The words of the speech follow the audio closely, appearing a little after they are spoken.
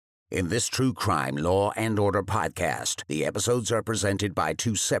In this true crime, law, and order podcast, the episodes are presented by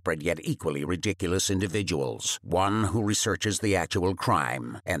two separate yet equally ridiculous individuals. One who researches the actual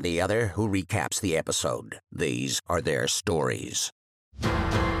crime, and the other who recaps the episode. These are their stories.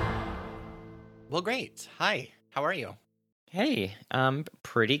 Well, great. Hi, how are you? Hey,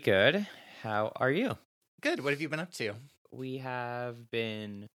 pretty good. How are you? Good. What have you been up to? We have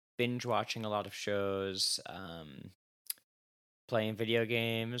been binge watching a lot of shows, playing video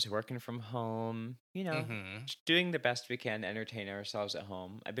games, working from home, just doing the best we can to entertain ourselves at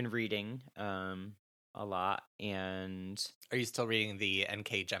home. I've been reading a lot, and Are you still reading the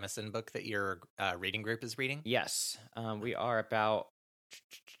N.K. Jemisin book that your reading group is reading? yes, we're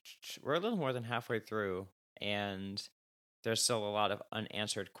a little more than halfway through, and there's still a lot of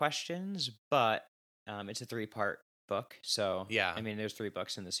unanswered questions, but it's a 3-part book, so Yeah. I mean, there's 3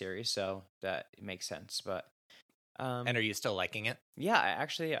 books in the series, so that makes sense, but And are you still liking it? yeah,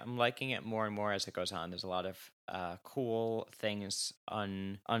 I'm liking it more and more as it goes on. There's a lot of cool things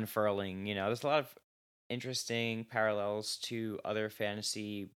unfurling. There's a lot of interesting parallels to other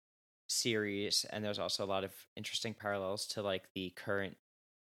fantasy series, and there's also a lot of interesting parallels to like the current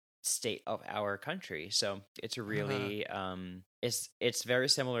state of our country. So it's a really it's very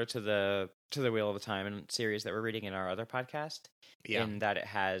similar to the Wheel of Time series that we're reading in our other podcast. Yeah. In that it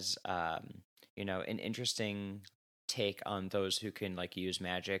has an interesting take on those who can like use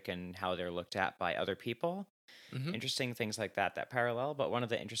magic and how they're looked at by other people. Mhm. Interesting things like that parallel. But one of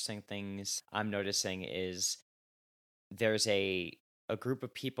the interesting things I'm noticing is there's a group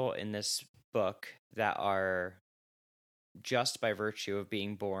of people in this book that are, just by virtue of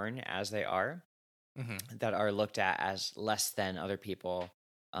being born as they are, that are looked at as less than other people,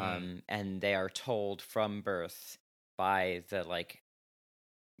 and they are told from birth by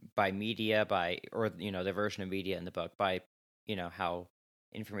media, the version of media in the book, by how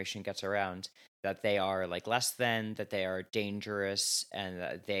information gets around, that they are like less than, that they are dangerous, and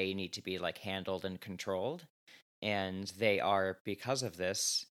that they need to be like handled and controlled. And they are, because of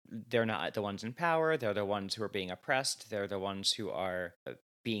this, they're not the ones in power. They're the ones who are being oppressed. They're the ones who are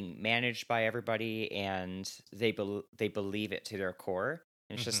being managed by everybody, and they believe it to their core.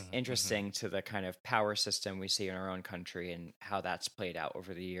 And it's just interesting to the kind of power system we see in our own country and how that's played out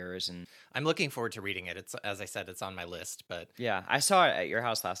over the years. And I'm looking forward to reading it. It's, as I said, it's on my list, but yeah, I saw it at your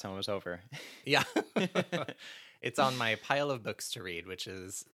house last time I was over. yeah, it's on my pile of books to read, which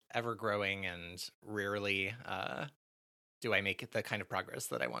is ever growing, and rarely do I make the kind of progress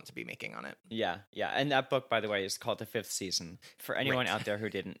that I want to be making on it. Yeah. And that book, by the way, is called The Fifth Season. For anyone out there who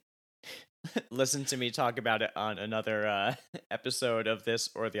didn't listen to me talk about it on another episode of this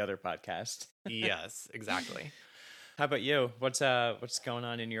or the other podcast. Yes, exactly. How about you? What's going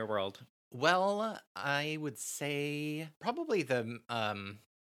on in your world? Well, I would say probably the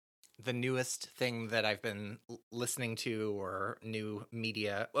newest thing that I've been listening to, or new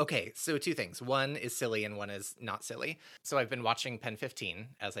media. Okay, so 2 things. One is silly and one is not silly. So I've been watching Pen 15,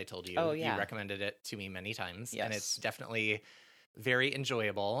 as I told you. Oh, yeah. You recommended it to me many times. Yes. And it's definitely very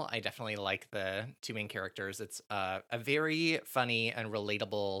enjoyable. I definitely like the 2 main characters. It's a very funny and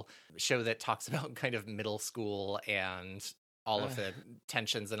relatable show that talks about kind of middle school and all of the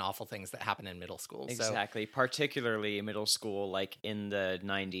tensions and awful things that happen in middle school. Exactly. Particularly middle school, like in the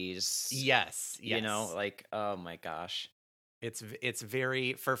 90s. Yes. Like, oh my gosh. It's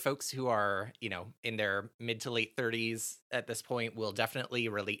very, for folks who are, in their mid to late 30s at this point, will definitely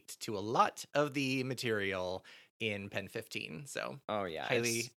relate to a lot of the material in Pen 15. So, oh yeah,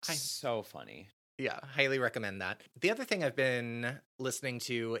 so funny. Yeah, highly recommend that. The other thing I've been listening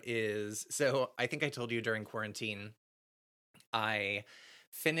to is, so I think I told you during quarantine, I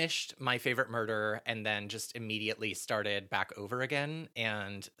finished My Favorite Murder and then just immediately started back over again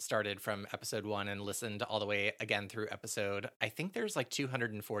and started from episode 1 and listened all the way again through episode. I think there's like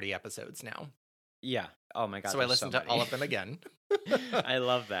 240 episodes now. Yeah. Oh my God. So I listened to all of them again. I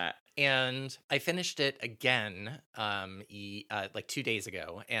love that. And I finished it again like 2 days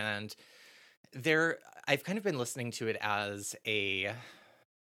ago. And I've kind of been listening to it as it's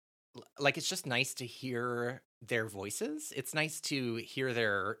just nice to hear their voices. It's nice to hear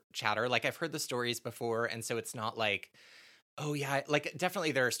their chatter. Like, I've heard the stories before, and so it's not like, oh yeah, like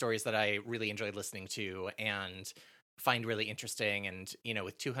definitely there are stories that I really enjoyed listening to and find really interesting. And,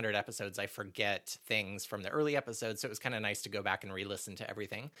 with 200 episodes, I forget things from the early episodes. So it was kind of nice to go back and re-listen to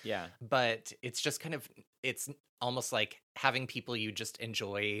everything. Yeah. But it's just it's almost like having people you just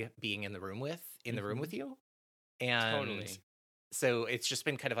enjoy being in the room with, you. And totally. So it's just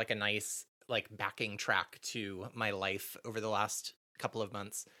been kind of like a nice like backing track to my life over the last couple of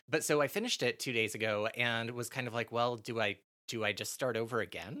months. But so I finished it 2 days ago and was kind of like, well, do I do I just start over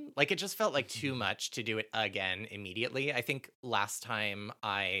again? Like, it just felt like too much to do it again immediately. I think last time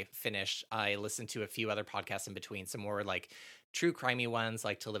I finished, I listened to a few other podcasts in between, some more like true crimey ones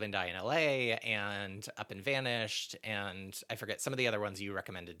like To Live and Die in LA and Up and Vanished, and I forget some of the other ones you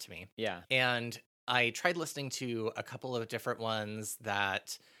recommended to me. Yeah. And I tried listening to a couple of different ones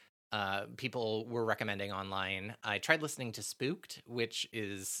that people were recommending online. I tried listening to Spooked, which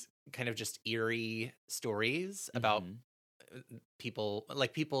is kind of just eerie stories about people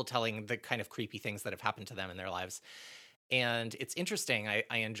telling the kind of creepy things that have happened to them in their lives. And it's interesting.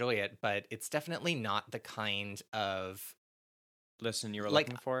 I enjoy it, but it's definitely not the kind of listen you were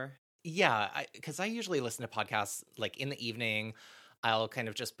looking for. Yeah, because I usually listen to podcasts like in the evening. I'll kind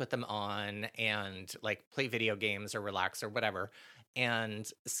of just put them on and like play video games or relax or whatever. And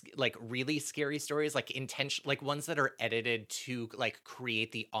like really scary stories, like like ones that are edited to like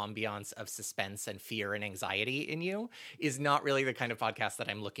create the ambiance of suspense and fear and anxiety in you, is not really the kind of podcast that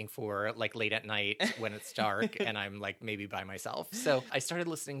I'm looking for like late at night when it's dark and I'm like maybe by myself. So I started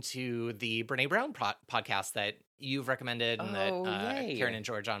listening to the Brene Brown podcast that you've recommended and that Karen and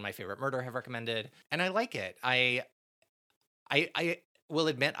George on My Favorite Murder have recommended, and I like it. I will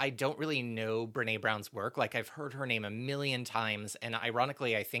admit I don't really know Brene Brown's work. Like, I've heard her name a million times, and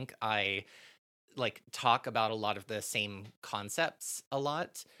ironically, I think I like talk about a lot of the same concepts a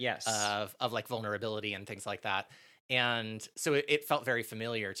lot. Yes. Of like vulnerability and things like that. And so it felt very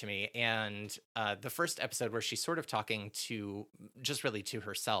familiar to me. And the first episode where she's sort of talking to just really to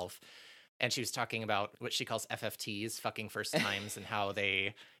herself, and she was talking about what she calls FFTs, fucking first times, and how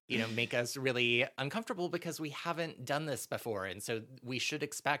they, make us really uncomfortable because we haven't done this before. And so we should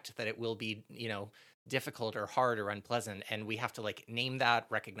expect that it will be, difficult or hard or unpleasant. And we have to like name that,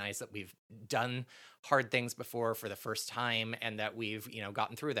 recognize that we've done hard things before for the first time and that we've,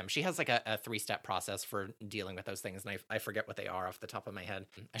 gotten through them. She has like a 3-step process for dealing with those things. And I forget what they are off the top of my head.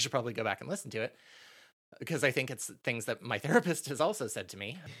 I should probably go back and listen to it because I think it's things that my therapist has also said to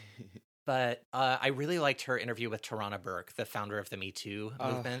me. But I really liked her interview with Tarana Burke, the founder of the Me Too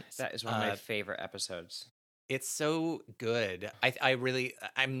movement. That is one of my favorite episodes. It's so good.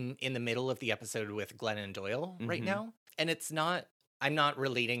 I'm in the middle of the episode with Glennon Doyle right now. And I'm not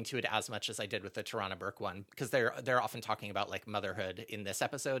relating to it as much as I did with the Tarana Burke one, because they're often talking about like motherhood in this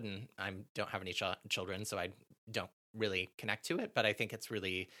episode, and I don't have any children, so I don't really connect to it. But I think it's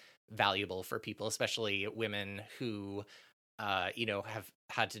really valuable for people, especially women who have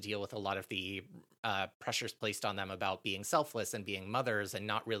had to deal with a lot of the pressures placed on them about being selfless and being mothers and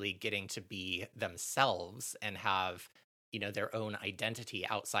not really getting to be themselves and have, their own identity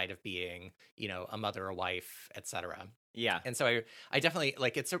outside of being, a mother, a wife, etc. Yeah. And so I definitely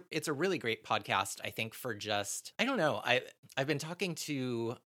like, it's a really great podcast, I think, for just, I don't know. I've been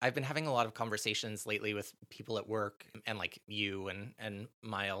having a lot of conversations lately with people at work and like you and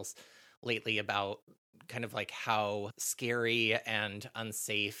Miles lately about kind of like how scary and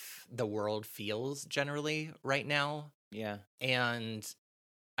unsafe the world feels generally right now. Yeah. And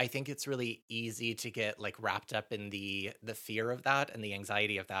I think it's really easy to get like wrapped up in the fear of that and the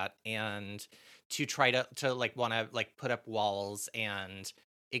anxiety of that, and to try to like want to like put up walls and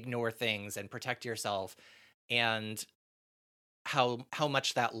ignore things and protect yourself, and how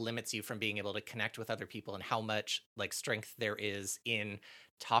much that limits you from being able to connect with other people, and how much like strength there is in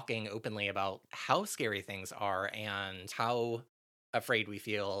talking openly about how scary things are and how afraid we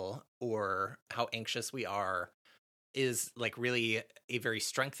feel or how anxious we are, is like really a very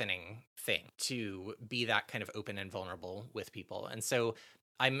strengthening thing to be that kind of open and vulnerable with people. And so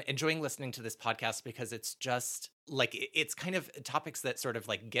I'm enjoying listening to this podcast because it's just like, it's kind of topics that sort of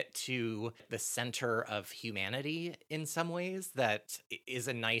like get to the center of humanity in some ways, that is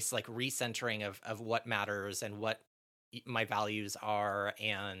a nice like recentering of what matters and what my values are.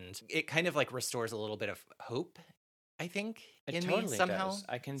 And it kind of like restores a little bit of hope, I think, in me somehow. Does.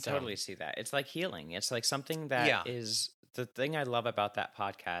 I can totally see that. It's like healing. It's like something that is the thing I love about that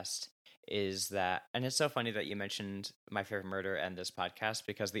podcast is that, and it's so funny that you mentioned My Favorite Murder and this podcast,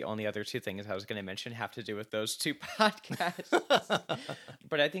 because the only other two things I was going to mention have to do with those two podcasts.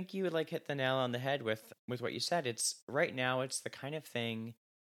 But I think you like hit the nail on the head with what you said. It's right now, it's the kind of thing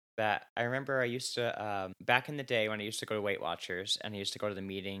that I remember I used to, back in the day when I used to go to Weight Watchers and I used to go to the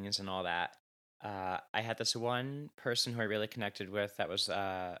meetings and all that, I had this one person who I really connected with that was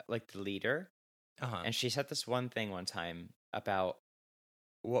like the leader. And she said this one thing one time about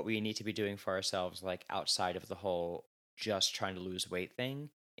what we need to be doing for ourselves, like outside of the whole just trying to lose weight thing,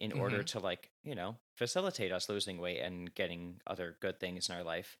 in order to like, facilitate us losing weight and getting other good things in our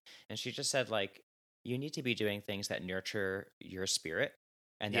life. And she just said, like, you need to be doing things that nurture your spirit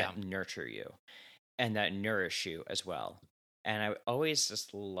and that nurture you and that nourish you as well. And I always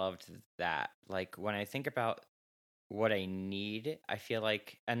just loved that. Like when I think about what I need, I feel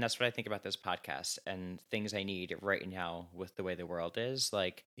like, and that's what I think about this podcast and things I need right now with the way the world is.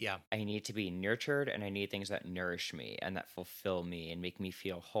 Like, Yeah. I need to be nurtured and I need things that nourish me and that fulfill me and make me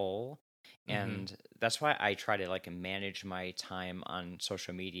feel whole. Mm-hmm. And that's why I try to like manage my time on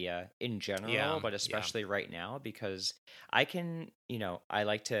social media in general, Yeah. but Yeah. especially right now because I can,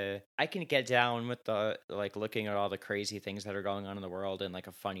 I can get down with the like looking at all the crazy things that are going on in the world in like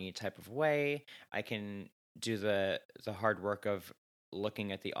a funny type of way. I can do the hard work of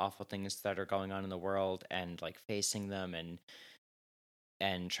looking at the awful things that are going on in the world and like facing them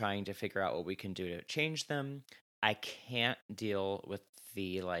and trying to figure out what we can do to change them. I can't deal with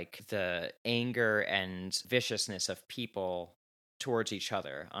the anger and viciousness of people towards each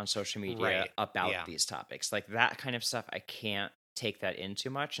other on social media Right. about Yeah. these topics. Like that kind of stuff I can't take that in too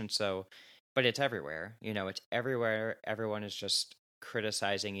much. And so but it's everywhere. It's everywhere. Everyone is just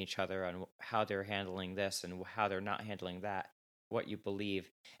criticizing each other on how they're handling this and how they're not handling that, what you believe.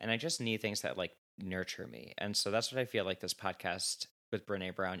 And I just need things that like nurture me. And so that's what I feel like this podcast with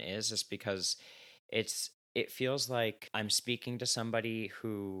Brene Brown is because it feels like I'm speaking to somebody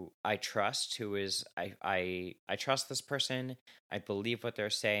who I trust, who is I trust this person. I believe what they're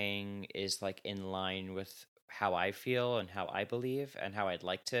saying is like in line with how I feel and how I believe and how I'd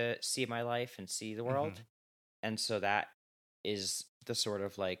like to see my life and see the Mm-hmm. world. And so that is the sort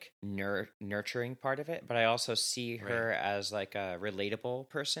of like nurturing part of it, but I also see Right. her as like a relatable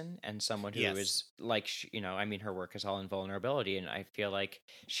person and someone who Yes. is like I mean her work is all in vulnerability, and I feel like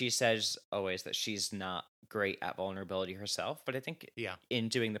she says always that she's not great at vulnerability herself, but I think Yeah. in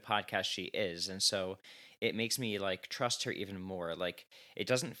doing the podcast she is, and so it makes me like trust her even more. Like it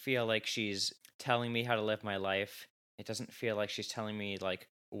doesn't feel like she's telling me how to live my life. It doesn't feel like she's telling me like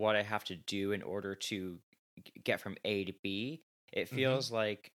what I have to do in order to get from A to B. It Mm-hmm. feels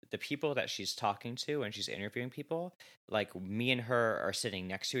like the people that she's talking to and she's interviewing people, like me and her are sitting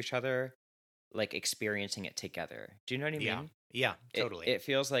next to each other, like experiencing it together. Do you know what I Yeah. mean? Yeah. It Totally. it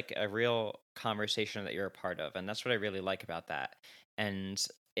feels like a real conversation that you're a part of, and that's what I really like about that. And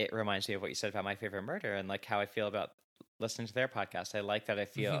it reminds me of what you said about My Favorite Murder and like how I feel about listening to their podcast. I like that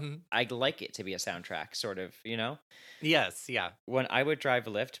I like it to be a soundtrack, sort of, Yes. Yeah. when I would drive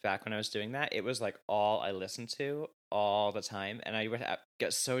Lyft back when I was doing that, it was like all I listened to all the time, and I would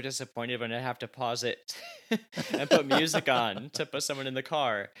get so disappointed when I have to pause it and put music on to put someone in the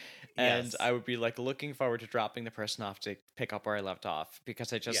car, and Yes. I would be like looking forward to dropping the person off to pick up where I left off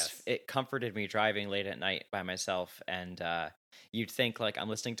because Yes. it comforted me driving late at night by myself, and you'd think like I'm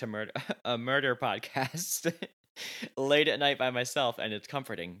listening to a murder podcast. Late at night by myself, and it's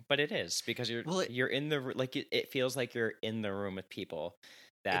comforting, but it is because Well, you're in the like it feels like you're in the room with people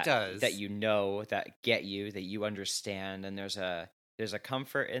it that does. that get you, that you understand, and there's a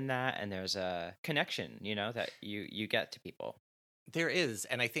comfort in that, and there's a connection, that you get to people. There is,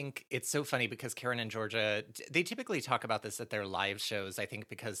 and I think it's so funny because Karen and Georgia, they typically talk about this at their live shows. I think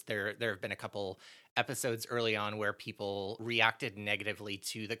because there have been a couple episodes early on where people reacted negatively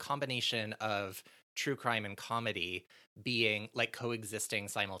to the combination of true crime and comedy being like coexisting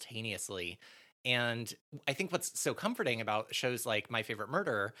simultaneously. And I think what's so comforting about shows like My Favorite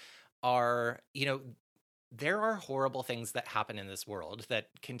Murder are, there are horrible things that happen in this world that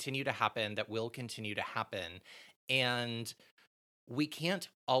continue to happen, that will continue to happen. And we can't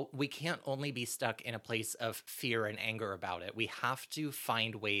only be stuck in a place of fear and anger about it. We have to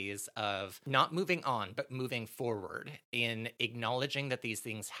find ways of not moving on but moving forward in acknowledging that these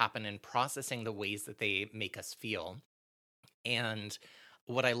things happen and processing the ways that they make us feel. And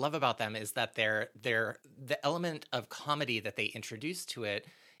what I love about them is that the element of comedy that they introduce to it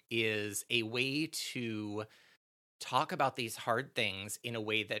is a way to talk about these hard things in a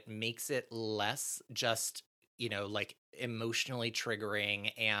way that makes it less just like emotionally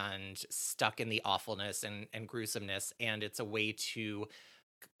triggering and stuck in the awfulness and gruesomeness, and it's a way to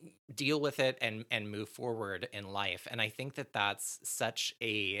deal with it and move forward in life. And I think that that's such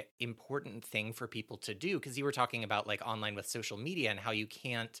a important thing for people to do, because you were talking about like online with social media and how you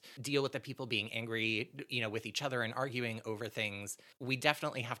can't deal with the people being angry with each other and arguing over things. We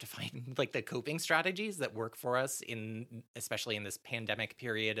definitely have to find like the coping strategies that work for us especially in this pandemic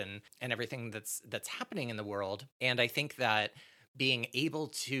period and everything that's happening in the world. And I think that being able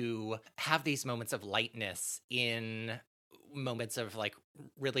to have these moments of lightness in moments of like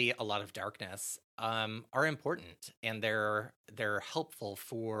really a lot of darkness are important, and they're helpful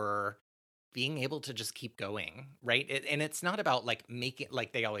for being able to just keep going, right? And it's not about like making,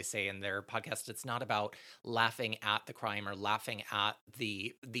 like they always say in their podcast, it's not about laughing at the crime or laughing at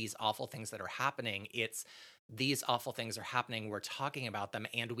these awful things that are happening. It's these awful things are happening, we're talking about them,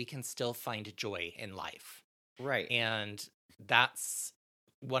 and we can still find joy in life. Right. And that's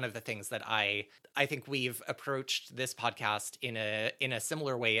one of the things that I think we've approached this podcast in a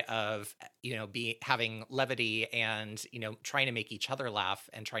similar way of, having levity and, trying to make each other laugh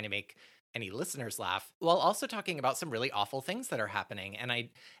and trying to make any listeners laugh, while also talking about some really awful things that are happening. And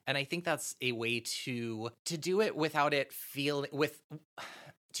I think that's a way to do it without it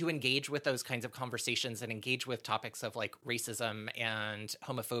to engage with those kinds of conversations and engage with topics of like racism and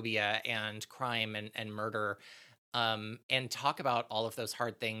homophobia and crime and murder, and talk about all of those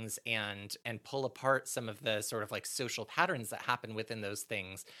hard things and pull apart some of the sort of like social patterns that happen within those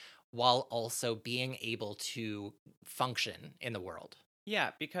things, while also being able to function in the world.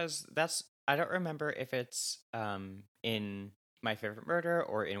 Yeah, because I don't remember if it's in My Favorite Murder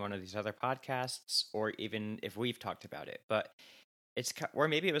or in one of these other podcasts, or even if we've talked about it, but or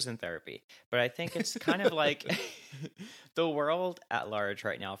maybe it was in therapy, but I think it's kind of like the world at large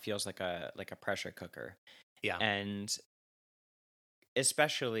right now feels like a pressure cooker. Yeah. And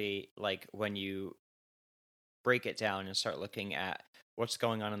especially like when you break it down and start looking at what's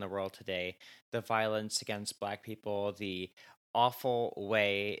going on in the world today, the violence against Black people, the awful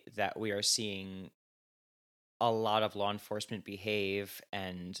way that we are seeing a lot of law enforcement behave,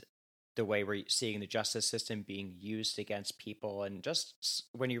 and the way we're seeing the justice system being used against people. And just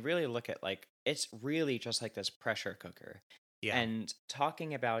when you really look at like, it's really just like this pressure cooker. Yeah. And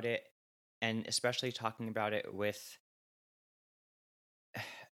talking about it, and especially talking about it with,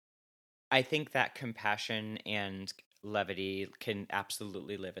 I think that compassion and levity can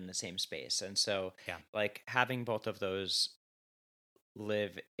absolutely live in the same space. And so like having both of those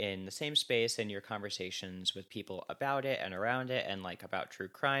live in the same space in your conversations with people about it and around it and like about true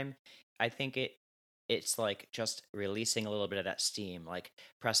crime, I think it's like just releasing a little bit of that steam, like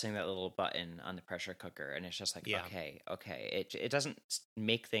pressing that little button on the pressure cooker, and it's just like okay. It doesn't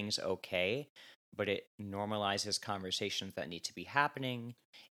make things okay, but it normalizes conversations that need to be happening.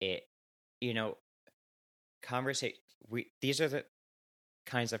 It these are the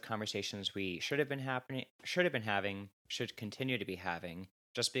kinds of conversations we should have been having, should continue to be having.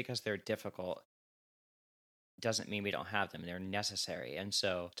 Just because they're difficult doesn't mean we don't have them. They're necessary. And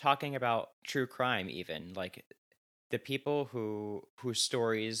so talking about true crime, even like the people whose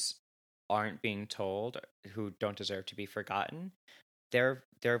stories aren't being told, who don't deserve to be forgotten, their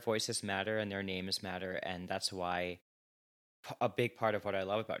voices matter and their names matter. And that's why a big part of what I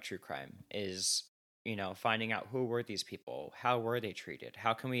love about true crime is, finding out who were these people, how were they treated,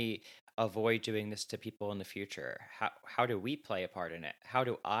 how can we avoid doing this to people in the future, how do we play a part in it, how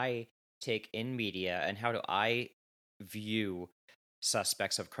do I take in media, and how do I view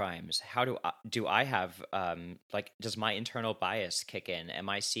suspects of crimes, how do I have does my internal bias kick in, am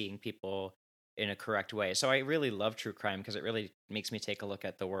I seeing people in a correct way? So I really love true crime because it really makes me take a look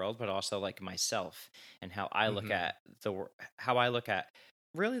at the world, but also like myself and how I look at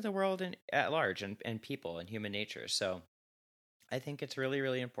really the world at large and people and human nature. So I think it's really,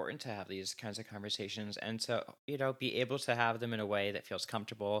 really important to have these kinds of conversations and to, be able to have them in a way that feels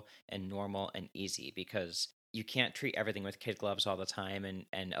comfortable and normal and easy, because you can't treat everything with kid gloves all the time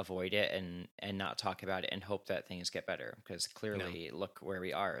and avoid it and not talk about it and hope that things get better, because clearly look where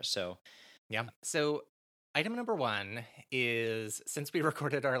we are. So yeah. So item number 1 is, since we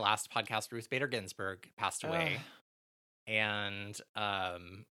recorded our last podcast, Ruth Bader Ginsburg passed away. And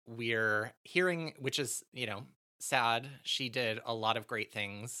we're hearing, which is, sad. She did a lot of great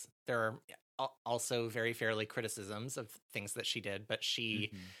things. There are also very fairly criticisms of things that she did, but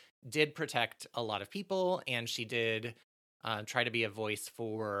she did protect a lot of people, and she did try to be a voice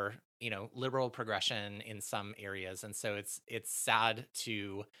for, liberal progression in some areas. And so it's sad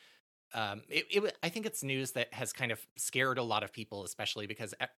to I think it's news that has kind of scared a lot of people, especially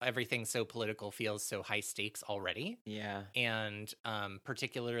because everything so political feels so high stakes already. Yeah. And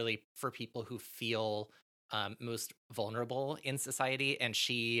particularly for people who feel most vulnerable in society. And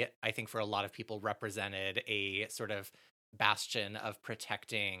she, I think for a lot of people, represented a sort of bastion of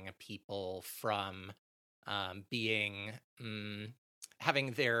protecting people from having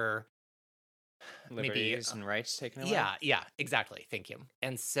their liberties and rights taken away. Yeah, exactly. Thank you.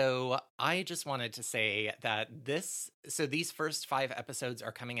 And so I just wanted to say that these first 5 episodes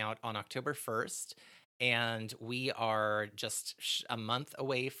are coming out on October 1st, and we are just a month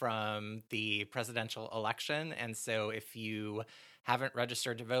away from the presidential election. And so if you haven't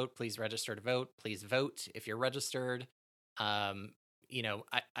registered to vote, please register to vote. Please vote if you're registered. I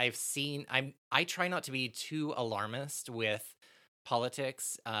try not to be too alarmist with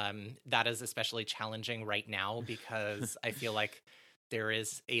politics. That is especially challenging right now because I feel like There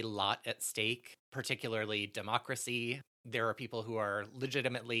is a lot at stake, particularly democracy. There are people who are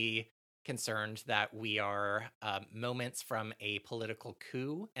legitimately concerned that we are moments from a political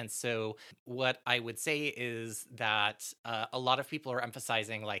coup. And so what I would say is that a lot of people are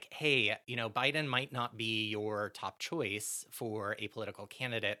emphasizing like, hey, Biden might not be your top choice for a political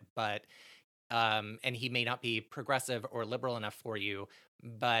candidate, but and he may not be progressive or liberal enough for you,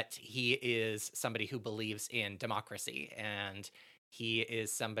 but he is somebody who believes in democracy, and he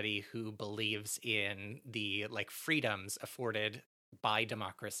is somebody who believes in the like freedoms afforded by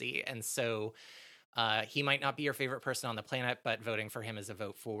democracy. And so he might not be your favorite person on the planet, but voting for him is a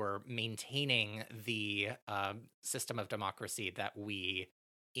vote for maintaining the system of democracy that we,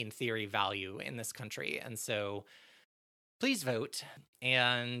 in theory, value in this country. And so please vote,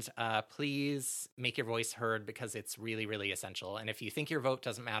 and please make your voice heard, because it's really, really essential. And if you think your vote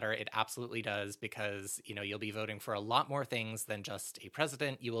doesn't matter, it absolutely does, because you'll be voting for a lot more things than just a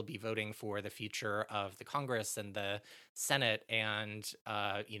president. You will be voting for the future of the Congress and the Senate, and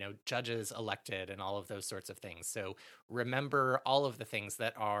judges elected, and all of those sorts of things. So remember all of the things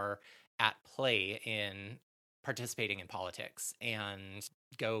that are at play in participating in politics, and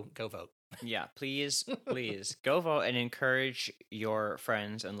go vote. Yeah, please go vote, and encourage your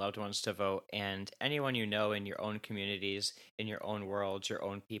friends and loved ones to vote, and anyone you know in your own communities, in your own worlds, your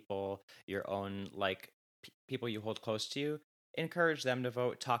own people, your own people you hold close to you. Encourage them to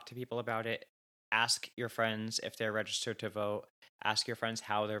vote. Talk to people about it. Ask your friends if they're registered to vote. Ask your friends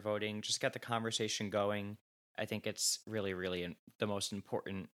how they're voting. Just get the conversation going. I think it's really, really the most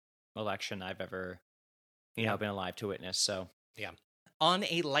important election I've ever been alive to witness. So yeah. On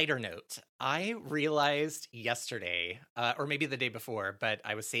a lighter note, I realized yesterday, or maybe the day before, but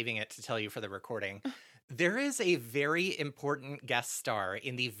I was saving it to tell you for the recording, there is a very important guest star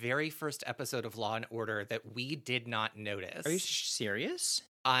in the very first episode of Law & Order that we did not notice. Are you serious?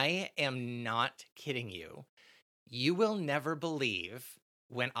 I am not kidding you. You will never believe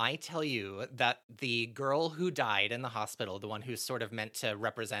when I tell you that the girl who died in the hospital, the one who's sort of meant to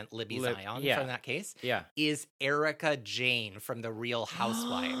represent Libby Zion from that case, is Erica Jane from The Real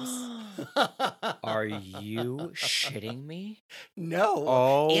Housewives. Are you shitting me? No.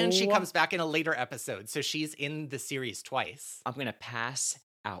 Oh. And she comes back in a later episode, so she's in the series twice. I'm going to pass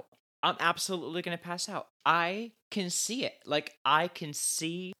out. I'm absolutely going to pass out. I can see it. I could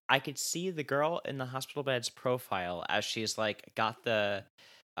see the girl in the hospital bed's profile as she's got the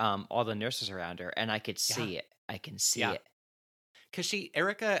all the nurses around her, and I could see it. I can see it. Because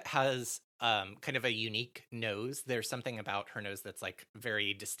Erica has kind of a unique nose. There's something about her nose that's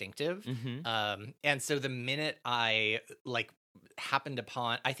very distinctive. Mm-hmm. And so the minute I happened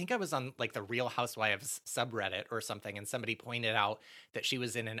upon, I think I was on the Real Housewives subreddit or something, and somebody pointed out that she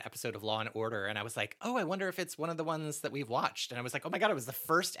was in an episode of Law & Order, and I was like, oh, I wonder if it's one of the ones that we've watched. And I was like, oh my God, it was the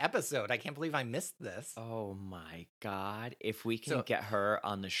first episode. I can't believe I missed this. Oh my God. If we can get her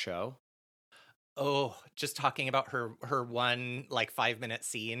on the show. Oh, just talking about her one 5-minute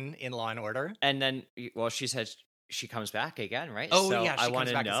scene in Law & Order. And then, well, she said she comes back again, right? Oh, so yeah, I want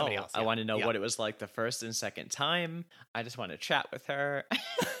to know. Else, I want to know what it was like the first and second time. I just want to chat with her.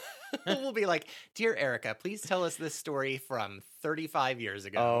 We'll be like, dear Erica, please tell us this story from 35 years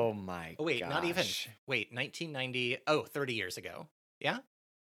ago. Oh my Oh, wait, gosh. not even. Wait, 1990. Oh, 30 years ago. Yeah?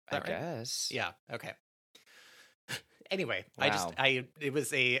 I guess. Yeah, okay. Anyway, wow. it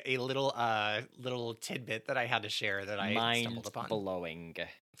was a little tidbit that I had to share that I stumbled upon. Mind-blowing.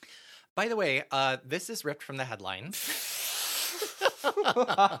 By the way, this is ripped from the headlines.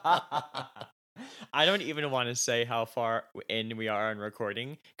 I don't even want to say how far in we are on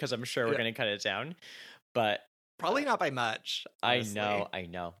recording, because I'm sure we're going to cut it down, but probably not by much. Honestly. I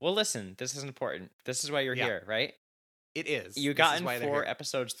know. Well, listen, this is important. This is why you're here, right? It is. You gotten 4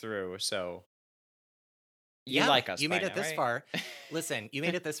 episodes through, so you like us. You made it now, this right? far. Listen, you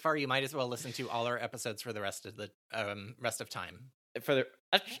made it this far. You might as well listen to all our episodes for the rest of the rest of time. For the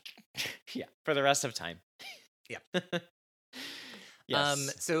for the rest of time. Yeah.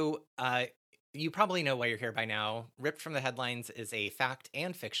 Yes. So you probably know why you're here by now. Ripped from the Headlines is a fact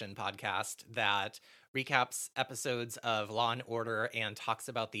and fiction podcast that recaps episodes of Law & Order and talks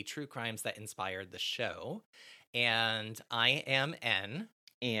about the true crimes that inspired the show. And I am N.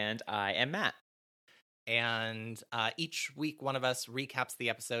 And I am Matt. And each week, one of us recaps the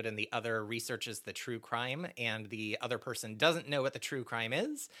episode and the other researches the true crime, and the other person doesn't know what the true crime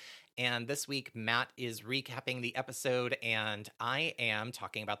is. And this week, Matt is recapping the episode, and I am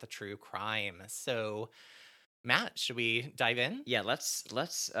talking about the true crime. So, Matt, should we dive in? Yeah, let's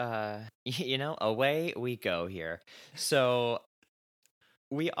away we go here. So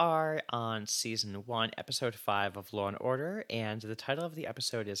We are on season 1, episode 5 of Law and Order, and the title of the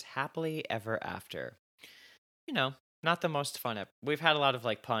episode is Happily Ever After. You know, not the most fun. We've had a lot of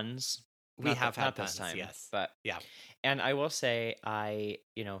like puns. We have had not puns, this time, yes. but Yeah. And I will say, I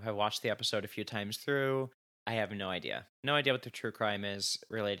have watched the episode a few times through. I have no idea what the true crime is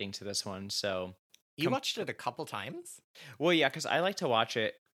relating to this one. So you watched it a couple times? Well, yeah, because I like to watch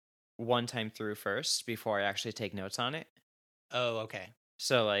it one time through first before I actually take notes on it. Oh, okay.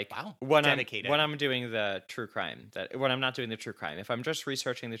 So like, wow, when dedicated. I'm doing the true crime, when I'm not doing the true crime, if I'm just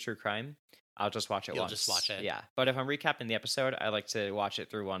researching the true crime, I'll just watch it You'll once. just watch it. Yeah. But if I'm recapping the episode, I like to watch it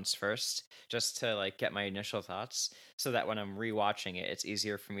through once first, just to like get my initial thoughts, so that when I'm rewatching it, it's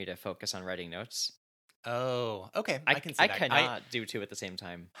easier for me to focus on writing notes. Oh, okay. I can see that. I cannot do two at the same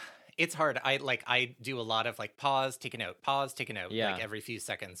time. It's hard. I do a lot of like pause, take a note, Yeah. like every few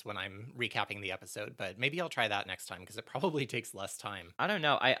seconds when I'm recapping the episode. But maybe I'll try that next time because it probably takes less time. I don't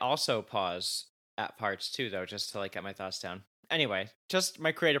know. I also pause at parts too, though, just to like get my thoughts down. Anyway, just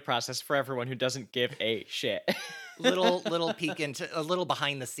my creative process for everyone who doesn't give a shit. little peek into a little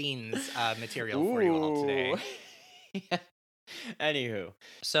behind the scenes material for you all today. Yeah. Anywho,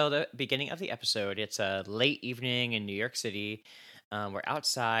 so the beginning of the episode, it's a late evening in New York City. We're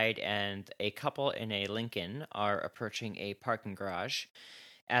outside, and a couple in a Lincoln are approaching a parking garage.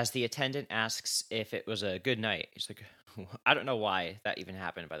 As the attendant asks if it was a good night, he's like, I don't know why that even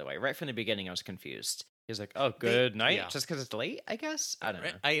happened, by the way. Right from the beginning, I was confused. He's like, oh, good night? Yeah. Just because it's late, I guess? I don't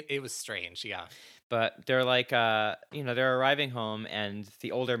know. It was strange, yeah. But they're like, they're arriving home, and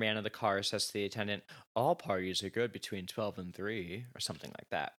the older man in the car says to the attendant, all parties are good between 12 and 3, or something like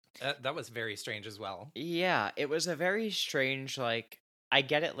that. That was very strange as well. Yeah, it was a very strange, like, I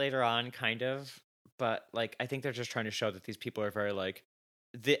get it later on, kind of, but, like, I think they're just trying to show that these people are very, like,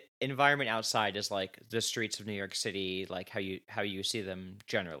 the environment outside is like the streets of New York City, like how you see them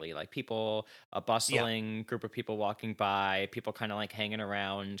generally, like people, a bustling group of people walking by, people kind of like hanging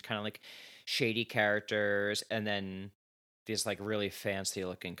around, kind of like shady characters, and then this like really fancy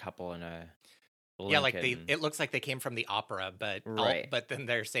looking couple in a Lincoln. Yeah, like it looks like they came from the opera, but right. But then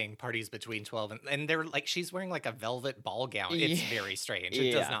they're saying parties between 12 and they're like, she's wearing like a velvet ball gown. It's very strange.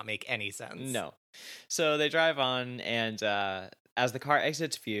 It does not make any sense. No. So they drive on, and as the car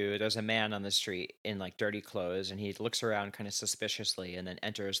exits view, there's a man on the street in like dirty clothes, and he looks around kind of suspiciously and then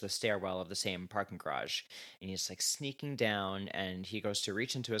enters the stairwell of the same parking garage. And he's like sneaking down, and he goes to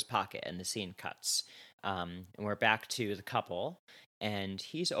reach into his pocket, and the scene cuts. And we're back to the couple, and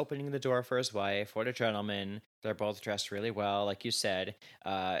he's opening the door for his wife. What a gentleman. They're both dressed really well, like you said.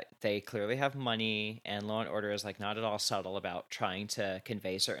 They clearly have money, and Law and Order is like not at all subtle about trying to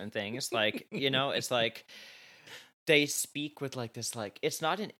convey certain things. Like, it's like they speak with like this, like, it's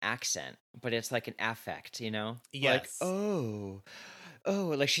not an accent, but it's like an affect, Yes. Like, oh,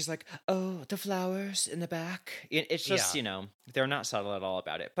 like she's like, oh, the flowers in the back. It's just, they're not subtle at all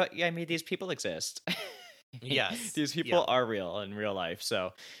about it. But yeah, I mean, these people exist. Yes. These people are real in real life.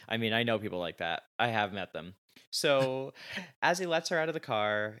 So, I mean, I know people like that. I have met them. So, as he lets her out of the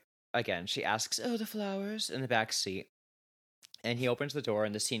car, again, she asks, oh, the flowers in the back seat. And he opens the door,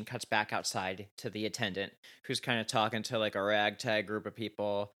 and the scene cuts back outside to the attendant, who's kind of talking to like a ragtag group of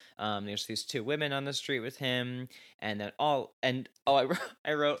people. There's these two women on the street with him, and then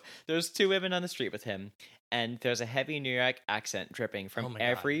I wrote there's two women on the street with him, and there's a heavy New York accent dripping from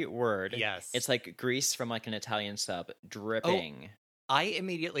every word. Yes, it's like grease from like an Italian sub dripping. I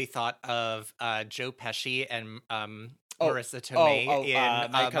immediately thought of Joe Pesci and Marissa Tomei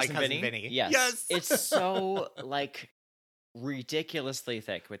in My Cousin Vinny. Yes, it's so like ridiculously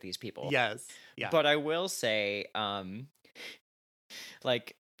thick with these people. Yes. Yeah. But I will say,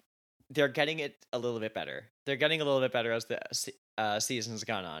 like, they're getting it a little bit better. They're getting a little bit better as the season's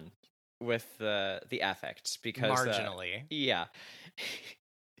gone on with the affects, because marginally. Yeah.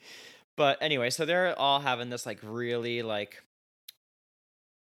 But anyway, so they're all having this like really like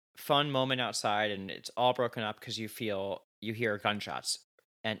fun moment outside, and it's all broken up because you hear gunshots,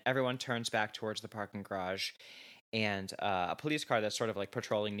 and everyone turns back towards the parking garage. And a police car that's sort of like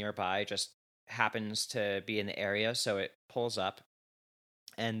patrolling nearby just happens to be in the area, so it pulls up.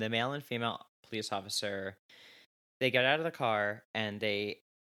 And the male and female police officer, they get out of the car, and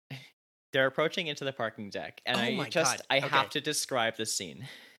they're approaching into the parking deck. And I have to describe the scene.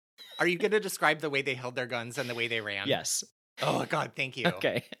 Are you going to describe the way they held their guns and the way they ran? Yes. Oh, God, thank you.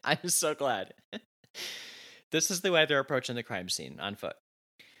 Okay, I'm so glad. This is the way they're approaching the crime scene on foot.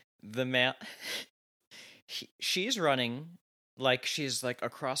 The male... She's running like she's like a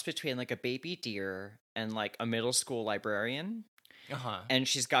cross between like a baby deer and like a middle school librarian. Uh-huh. and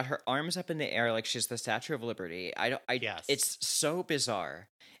she's got her arms up in the air like she's the Statue of Liberty. Yes. It's so bizarre.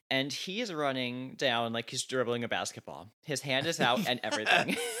 And he is running down like he's dribbling a basketball. His hand is out and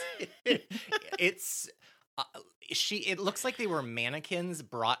everything. It's it looks like they were mannequins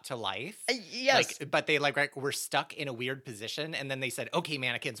brought to life. Yes. But they were stuck in a weird position, and then they said, "Okay,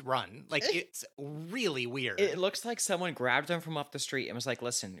 mannequins, run." It's really weird. It looks like someone grabbed them from off the street and was like,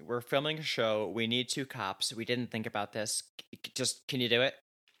 "Listen, we're filming a show. We need 2 cops. We didn't think about this. Just, can you do it?"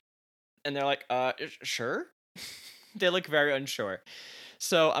 And they're like, sure." They look very unsure.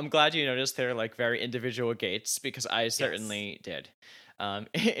 So I'm glad you noticed they're like very individual gaits, because I certainly did. In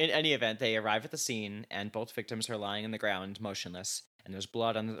any event, they arrive at the scene, and both victims are lying on the ground, motionless, and there's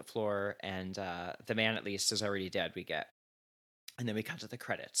blood on the floor, and the man, at least, is already dead, we get. And then we cut to the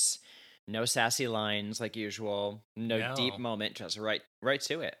credits. No sassy lines like usual, no deep moment, just right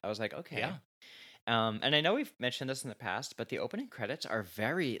to it. I was like, okay. Yeah. And I know we've mentioned this in the past, but the opening credits are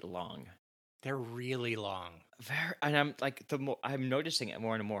very long. They're really long. And I'm like, I'm noticing it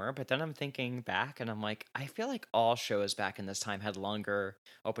more and more, but then I'm thinking back, and I'm like, I feel like all shows back in this time had longer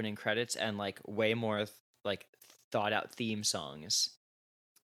opening credits and like way more like thought out theme songs.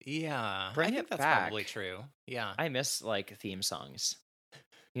 Yeah, Bring I think it that's back. probably true. Yeah, I miss like theme songs.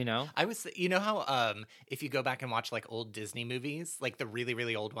 You know, you know how if you go back and watch like old Disney movies, like the really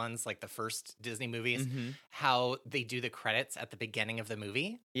really old ones, like the first Disney movies, how they do the credits at the beginning of the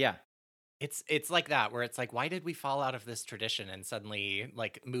movie. Yeah. It's like that, where it's like, why did we fall out of this tradition and suddenly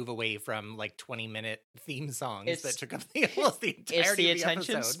like move away from like 20-minute theme songs that took up almost the entirety It's the of the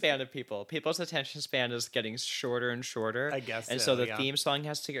attention episode. span of people. People's attention span is getting shorter and shorter. I guess and so, so the yeah. theme song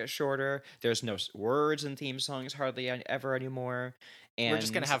has to get shorter. There's no words in theme songs hardly ever anymore. And we're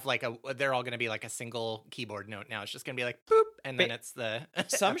just gonna have like they're all gonna be like a single keyboard note now. It's just gonna be like boop, and then it's the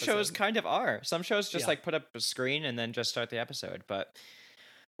some episode. shows kind of are. Some shows just like put up a screen and then just start the episode. But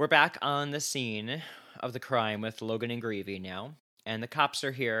we're back on the scene of the crime with Logan and Greavy now, and the cops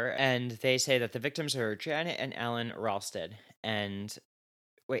are here, and they say that the victims are Janet and Alan Ralsted. And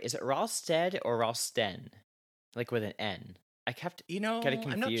wait, is it Ralsted or Ralston? Like with an N. I kept getting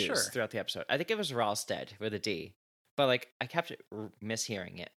confused I'm not sure. throughout the episode. I think it was Ralsted with a D, but like I kept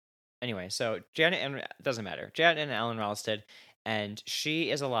mishearing it. Anyway, so doesn't matter. Janet and Alan Ralsted, and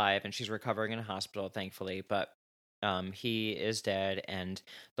she is alive and she's recovering in a hospital, thankfully, but he is dead, and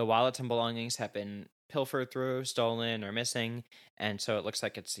the wallets and belongings have been pilfered through, stolen, or missing, and so it looks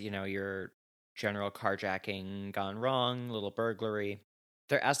like it's, your general carjacking gone wrong, little burglary.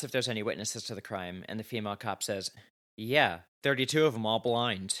 They're asked if there's any witnesses to the crime, and the female cop says, yeah, 32 of them all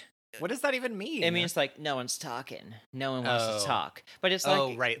blind. What does that even mean? It means like no one's talking. No one wants to talk. But it's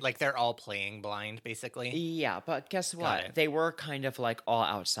like right, like they're all playing blind, basically. Yeah, but guess what? They were kind of like all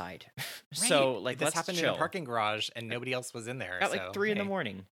outside. Right. So like this happened chill. in a parking garage and nobody else was in there. At like 3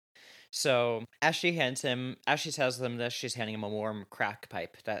 a.m. So as she tells them this, she's handing him a warm crack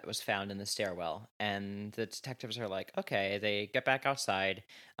pipe that was found in the stairwell. And the detectives are like, okay. They get back outside.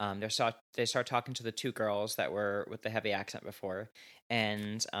 They start talking to the 2 girls that were with the heavy accent before.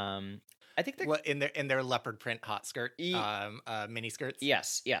 And I think they're in their leopard print hot skirt, mini skirts.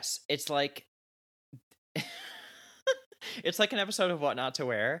 Yes. It's like it's like an episode of What Not to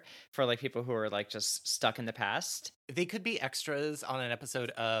Wear for like people who are like just stuck in the past. They could be extras on an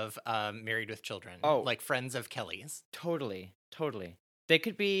episode of Married with Children. Like Friends of Kelly's. Totally. They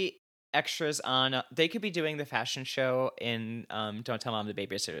could be extras on. They could be doing the fashion show in Don't Tell Mom the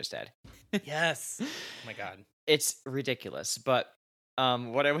Babysitter's Dead. Yes. Oh my God. It's ridiculous, but.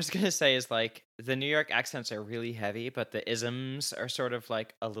 What I was going to say is like the New York accents are really heavy, but the isms are sort of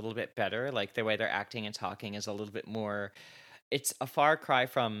like a little bit better. Like the way they're acting and talking is a little bit more, it's a far cry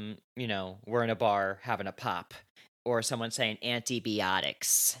from, we're in a bar having a pop or someone saying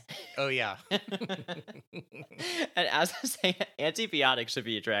antibiotics. Oh yeah. And as I say, antibiotics should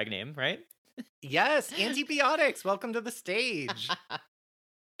be a drag name, right? Yes. Antibiotics. Welcome to the stage.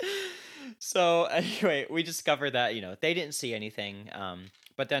 So anyway, we discover that, they didn't see anything.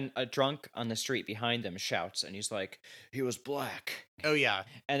 But then a drunk on the street behind them shouts, and he's like, he was black. Oh, yeah.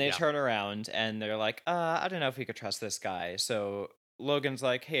 And they turn around, and they're like, I don't know if we could trust this guy. So Logan's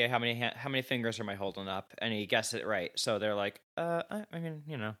like, hey, how many fingers am I holding up? And he guessed it right. So they're like, I mean,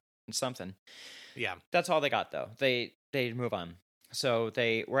 it's something. Yeah. That's all they got, though. They move on. So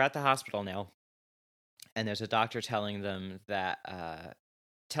we're at the hospital now, and there's a doctor telling them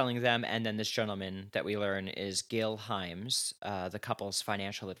and then this gentleman that we learn is Gil Himes, the couple's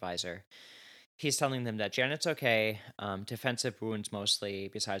financial advisor. He's telling them that Janet's okay, defensive wounds mostly,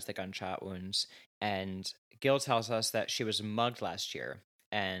 besides the gunshot wounds. And Gil tells us that she was mugged last year.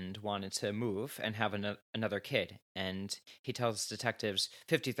 and wanted to move and have another kid. And he tells detectives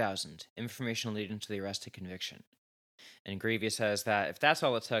 50,000 information leading to the arrest and conviction. And Grievous says that if that's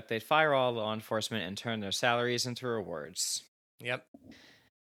all it took, they'd fire all law enforcement and turn their salaries into rewards. Yep.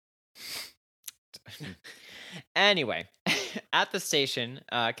 Anyway, at the station,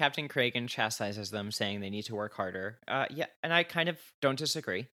 Captain Kragen chastises them, saying they need to work harder. Yeah, and I kind of don't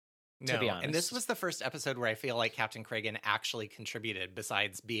disagree, to be honest. And this was the first episode where I feel like Captain Kragen actually contributed,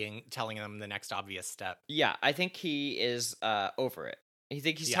 besides telling them the next obvious step. Yeah, I think he is over it. I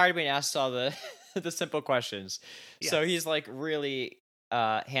think he's tired of being asked all the the simple questions. Yes. So he's like really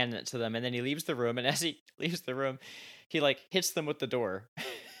handing it to them, and then he leaves the room. And as he leaves the room, he like hits them with the door.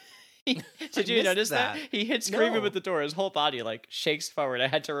 Did you notice that? He hits Kraven with the door. His whole body like shakes forward. I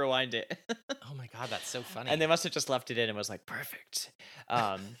had to rewind it. Oh my god, that's so funny. And they must have just left it in and was like, perfect.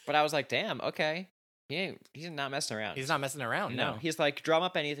 But I was like, damn, okay. He's not messing around. He's not messing around, no. He's like, drum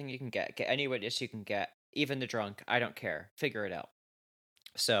up anything you can get any witness you can get, even the drunk. I don't care. Figure it out.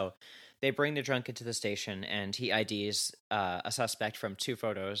 So they bring the drunk into the station, and he IDs a suspect from two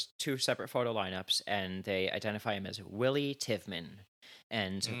separate photo lineups, and they identify him as Willie Tivman.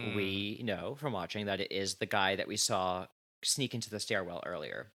 And we know from watching that it is the guy that we saw sneak into the stairwell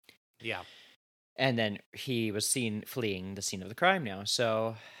earlier. Yeah. And then he was seen fleeing the scene of the crime now.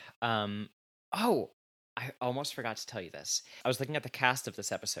 So, I almost forgot to tell you this. I was looking at the cast of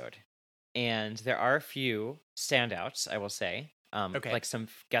this episode, and there are a few standouts, I will say. Like some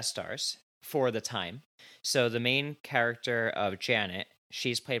guest stars for the time. So the main character of Janet,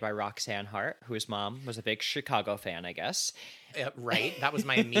 she's played by Roxanne Hart, whose mom was a big Chicago fan, I guess. Right. That was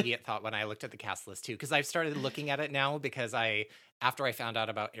my immediate thought when I looked at the cast list, too, because I've started looking at it now because after I found out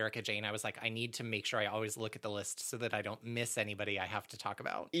about Erica Jane, I was like, I need to make sure I always look at the list so that I don't miss anybody I have to talk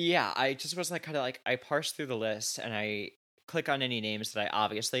about. Yeah, I just was like, kind of like, I parsed through the list and I click on any names that I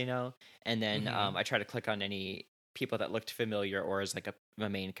obviously know. And then I try to click on any people that looked familiar or as like a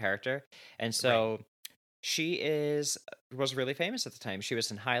main character. And so she was really famous at the time. She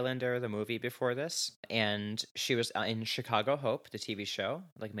was in Highlander, the movie before this, and she was in Chicago Hope, the TV show,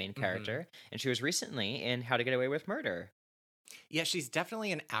 like main character, and she was recently in How to Get Away with Murder. Yeah, she's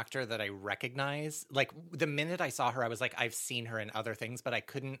definitely an actor that I recognize. Like the minute I saw her, I was like, I've seen her in other things, but I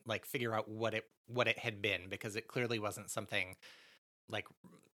couldn't like figure out what it had been because it clearly wasn't something like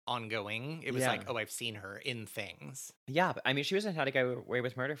ongoing. It was like, oh, I've seen her in things. Yeah, but I mean, she was in How to Get Away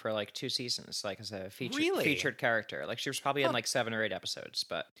with Murder for like 2 seasons, like as a featured character. Like she was probably in like 7 or 8 episodes,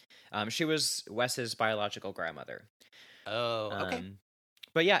 but she was Wes's biological grandmother. Oh, okay.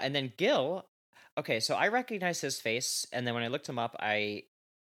 But yeah, and then Gil. Okay, so I recognize his face, and then when I looked him up, I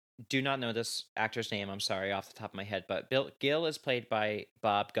do not know this actor's name. I'm sorry, off the top of my head, but Gil is played by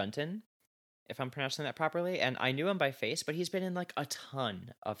Bob Gunton, if I'm pronouncing that properly. And I knew him by face, but he's been in like a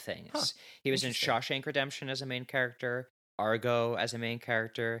ton of things. Huh, he was in Shawshank Redemption as a main character, Argo as a main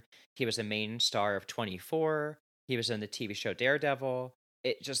character. He was a main star of 24. He was in the TV show Daredevil.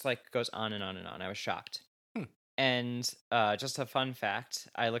 It just like goes on and on and on. I was shocked. And just a fun fact,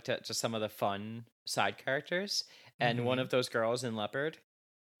 I looked at just some of the fun side characters, and one of those girls in Leopard,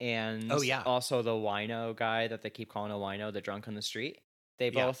 and also the wino guy that they keep calling a wino, the drunk on the street. They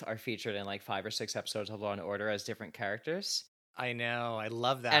both are featured in like 5 or 6 episodes of Law & Order as different characters. I know. I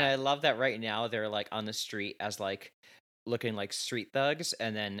love that. And I love that right now they're like on the street as like looking like street thugs.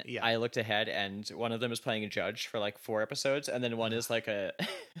 And then I looked ahead and one of them is playing a judge for like 4 episodes. And then one is like a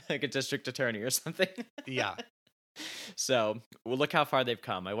like a district attorney or something. Yeah. So well, look how far they've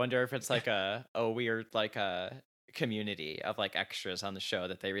come. I wonder if it's like a weird like a community of like extras on the show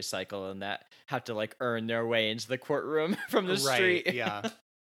that they recycle and that have to like earn their way into the courtroom from the street. Yeah.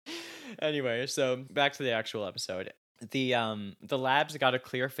 Anyway, so back to the actual episode. The labs got a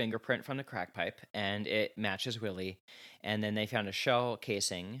clear fingerprint from the crack pipe and it matches Willie. And then they found a shell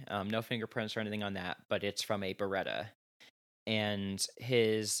casing. No fingerprints or anything on that, but it's from a Beretta. And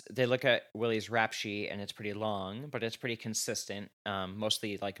they look at Willie's rap sheet and it's pretty long, but it's pretty consistent.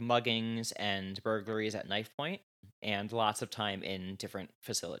 Mostly like muggings and burglaries at knife point and lots of time in different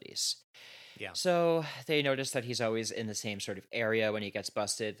facilities. Yeah. So they notice that he's always in the same sort of area when he gets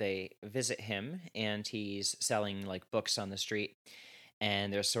busted. They visit him and he's selling like books on the street.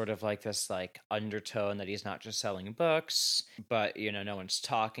 And there's sort of like this like undertone that he's not just selling books, but no one's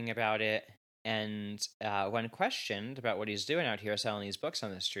talking about it. And when questioned about what he's doing out here selling these books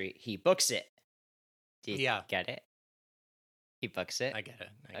on the street, he books it. Do you get it? He books it? I get it.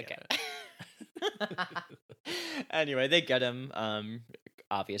 I get it. Anyway, they get him.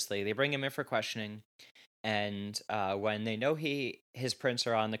 Obviously, they bring him in for questioning. And when they know his prints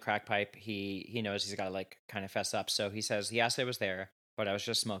are on the crack pipe, he knows he's got to like kind of fess up. So he says, yes, I was there, but I was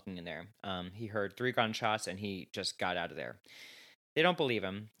just smoking in there. He heard 3 gunshots and he just got out of there. They don't believe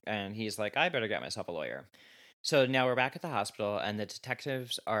him, and he's like, I better get myself a lawyer. So now we're back at the hospital, and the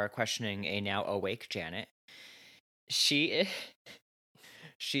detectives are questioning a now awake Janet. She's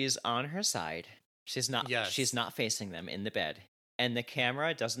on her side. She's not facing them in the bed. And the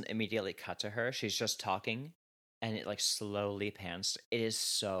camera doesn't immediately cut to her. She's just talking, and it like slowly pans. It is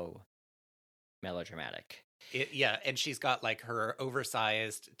so melodramatic. And she's got like her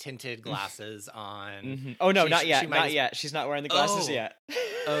oversized tinted glasses on. Mm-hmm. Oh no, not yet. Not yet. She's not wearing the glasses yet.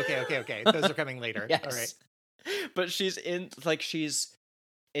 Okay. Those are coming later. Yes. All right. But she's in like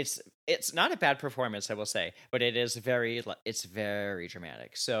it's not a bad performance, I will say, but it's very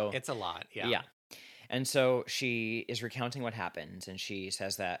dramatic. So it's a lot. Yeah. Yeah. And so she is recounting what happened, and she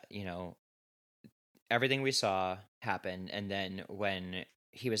says that, everything we saw happened, and then when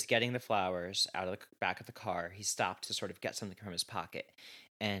he was getting the flowers out of the back of the car, he stopped to sort of get something from his pocket.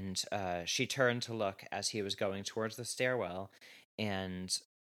 And she turned to look as he was going towards the stairwell, and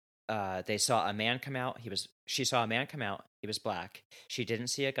they saw a man come out. She saw a man come out. He was black. She didn't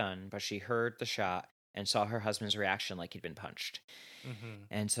see a gun, but she heard the shot and saw her husband's reaction like he'd been punched. Mm-hmm.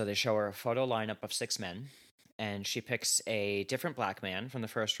 And so they show her a photo lineup of 6 men, and she picks a different black man from the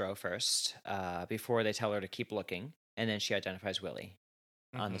first row first, before they tell her to keep looking, and then she identifies Willie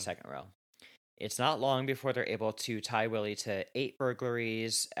on the second row. It's not long before they're able to tie Willie to 8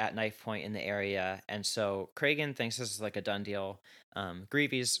 burglaries at knife point in the area, and so Cragen thinks this is like a done deal.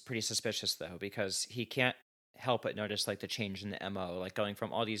 Greavy's pretty suspicious, though, because he can't help but notice like the change in the MO, like going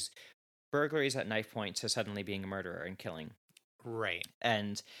from all these burglaries at knife point to suddenly being a murderer and killing. Right.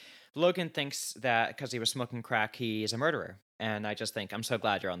 And Logan thinks that because he was smoking crack, he is a murderer. And I just think, I'm so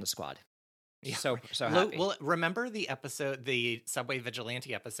glad you're on the squad. Yeah. So happy. Well, remember the episode, the Subway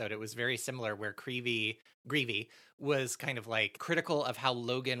Vigilante episode? It was very similar, where Greavy was kind of like critical of how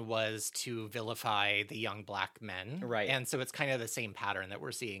Logan was to vilify the young black men. Right. And so it's kind of the same pattern that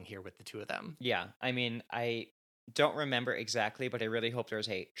we're seeing here with the two of them. Yeah. I mean, I don't remember exactly, but I really hope there's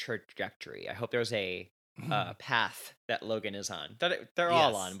a trajectory. I hope there's a path that Logan is on. They're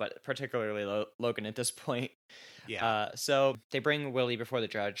all on, but particularly Logan at this point. Yeah. So they bring Willie before the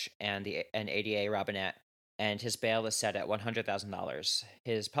judge and ADA Robinette, and his bail is set at $100,000.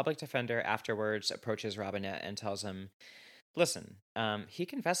 His public defender afterwards approaches Robinette and tells him, listen, he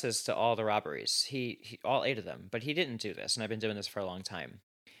confesses to all the robberies, he all 8 of them, but he didn't do this, and I've been doing this for a long time.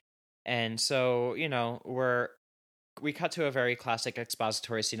 And so, we cut to a very classic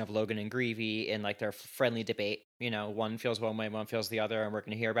expository scene of Logan and Greavy in like their friendly debate. One feels one way, one feels the other, and we're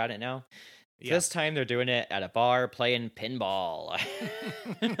going to hear about it now. Yeah. This time they're doing it at a bar playing pinball.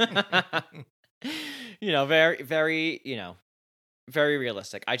 Very, very, very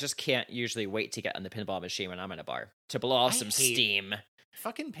realistic. I just can't usually wait to get on the pinball machine when I'm in a bar to blow off some steam.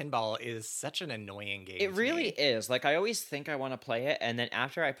 Fucking pinball is such an annoying game. It really is. Like, I always think I want to play it, and then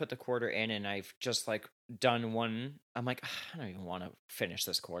after I put the quarter in and I've just like done one, I'm like, I don't even want to finish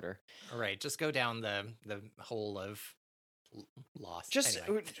this quarter. All right, just go down the hole of loss. Just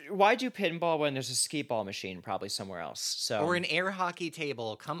anyway. Why do pinball when there's a skee ball machine probably somewhere else? Or an air hockey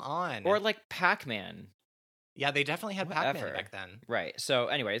table. Come on. Or like Pac-Man. Yeah, they definitely had Pac-Man back then. Right. So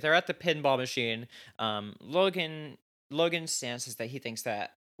anyway, they're at the pinball machine. Logan's stance is that he thinks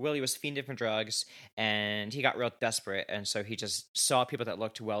that Willie was fiending for drugs and he got real desperate, and so he just saw people that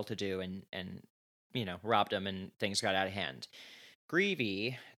looked well-to-do and robbed them, and things got out of hand.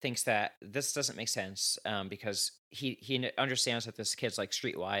 Greavy thinks that this doesn't make sense because he understands that this kid's like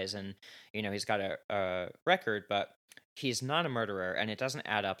streetwise and he's got a record, but he's not a murderer, and it doesn't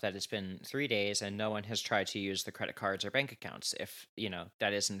add up that it's been 3 days and no one has tried to use the credit cards or bank accounts if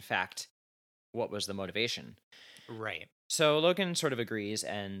that is in fact what was the motivation. Right. So Logan sort of agrees,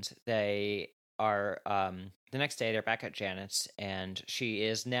 and they are the next day they're back at Janet's, and she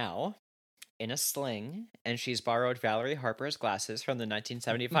is now in a sling, and she's borrowed Valerie Harper's glasses from the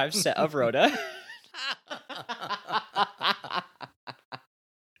 1975 set of Rhoda.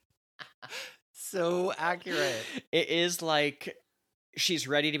 So accurate. It is like she's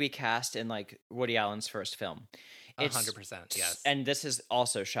ready to be cast in like Woody Allen's first film. 100%, yes. And this is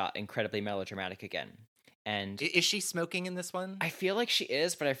also shot incredibly melodramatic again. And is she smoking in this one? I feel like she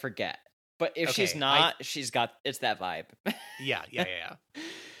is, but I forget. But if she's not, it's that vibe. Yeah.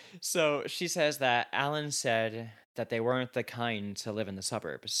 So she says that Alan said that they weren't the kind to live in the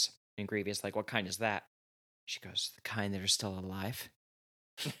suburbs. And Greavy's like, what kind is that? She goes, the kind that are still alive.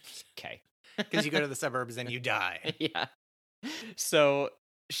 Okay. Because you go to the suburbs and you die. Yeah. So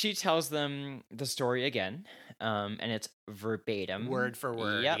she tells them the story again, and it's verbatim. Word for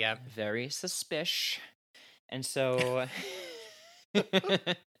word. Yep. Very suspicious. And so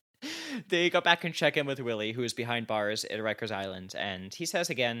They go back and check in with Willie, who is behind bars at Rikers Island, and he says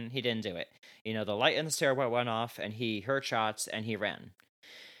again he didn't do it. The light in the stairwell went off, and he heard shots, and he ran.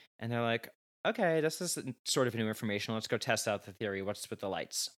 And they're like, okay, this is sort of new information. Let's go test out the theory. What's with the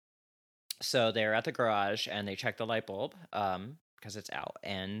lights? So they're at the garage, and they check the light bulb, because it's out,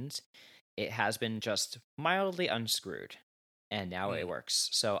 and it has been just mildly unscrewed. And now it works.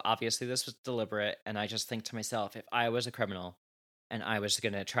 So obviously this was deliberate, and I just think to myself, if I was a criminal and I was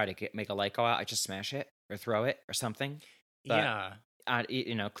going to try to make a light go out, I'd just smash it or throw it or something. But,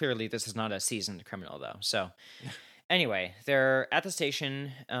 yeah. Clearly this is not a seasoned criminal, though. So anyway, they're at the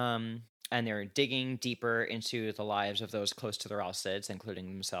station, and they're digging deeper into the lives of those close to the Ralstids, including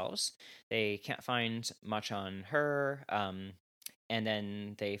themselves. They can't find much on her, and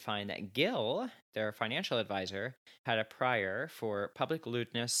then they find that Gil, their financial advisor, had a prior for public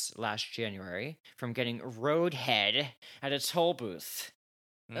lewdness last January from getting roadhead at a toll booth.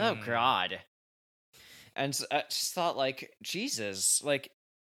 Oh, God. And I just thought, like, Jesus, like,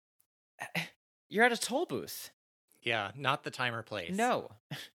 you're at a toll booth. Yeah, not the time or place. No.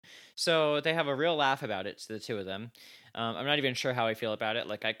 So they have a real laugh about it, the two of them. I'm not even sure how I feel about it.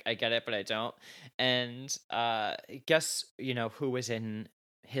 Like, I get it, but I don't. And guess, who was in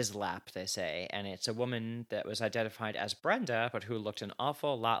his lap, they say. And it's a woman that was identified as Brenda, but who looked an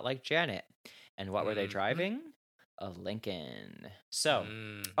awful lot like Janet. And what were they driving? A Lincoln. So,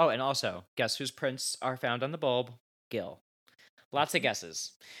 oh, and also, guess whose prints are found on the bulb? Gil. Lots of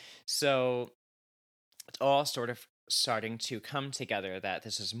guesses. So, it's all sort of starting to come together that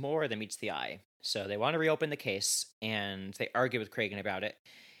this is more than meets the eye. So they want to reopen the case, and they argue with Cragen about it.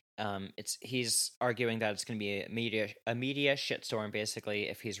 He's arguing that it's going to be a media shitstorm, basically,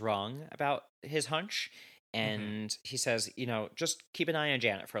 if he's wrong about his hunch. And he says, just keep an eye on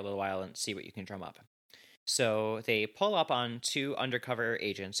Janet for a little while and see what you can drum up. So they pull up on two undercover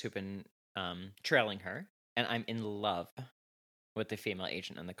agents who've been trailing her, and I'm in love with the female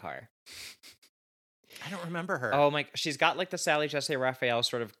agent in the car. I don't remember her. Oh my! She's got like the Sally Jesse Raphael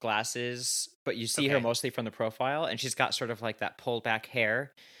sort of glasses, but you see her mostly from the profile, and she's got sort of like that pulled back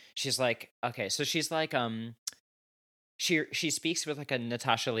hair. She's like, okay, so she's like, she speaks with like a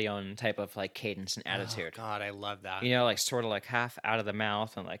Natasha Lyonne type of like cadence and attitude. Oh God, I love that. Like sort of like half out of the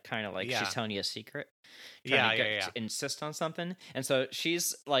mouth and like kind of like she's telling you a secret. To insist on something, and so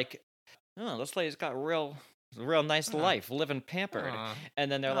she's like, oh, this lady's got real nice life, living pampered.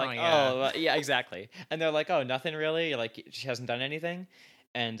 And then they're like, yeah, exactly. And they're like, oh, nothing really? Like, she hasn't done anything?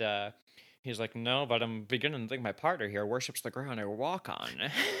 And he's like, no, but I'm beginning to think my partner here worships the ground I walk on.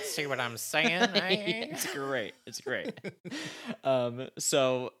 See what I'm saying? It's great. It's great.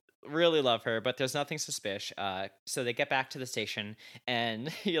 So really love her, but there's nothing suspicious. So they get back to the station,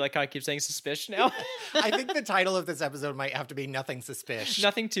 and you like how I keep saying suspicious now? I think the title of this episode might have to be Nothing Suspicious.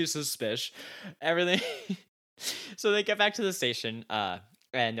 Nothing too suspicious. Everything... So they get back to the station,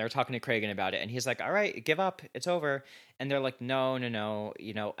 and they're talking to Cragen about it, and he's like, all right, give up, it's over. And they're like, no,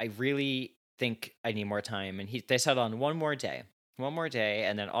 I really think I need more time. And they settle on one more day,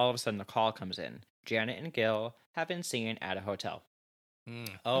 and then all of a sudden the call comes in. Janet and Gil have been seen at a hotel.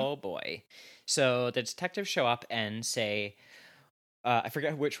 Oh boy. So the detectives show up and say, I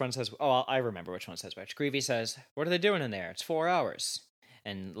forget which one says, I remember which one says which. Greavy says, what are they doing in there? It's 4 hours.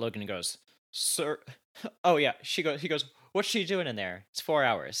 And Logan goes, sir... Oh yeah, he goes, what's she doing in there? It's 4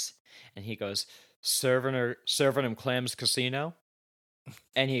 hours. And he goes, serving him clams casino.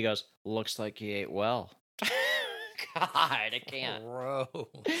 And he goes, looks like he ate well. God, I can't. Gross.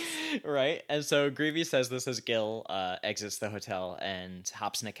 Right? And so Greavy says this as Gil exits the hotel and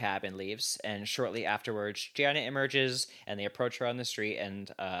hops in a cab and leaves. And shortly afterwards, Janet emerges, and they approach her on the street and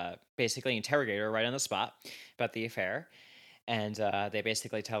basically interrogate her right on the spot about the affair. And they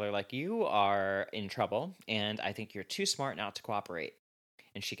basically tell her, like, you are in trouble, and I think you're too smart not to cooperate.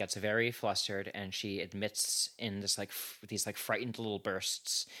 And she gets very flustered, and she admits in this these frightened little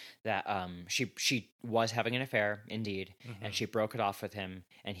bursts that she was having an affair, indeed, and she broke it off with him,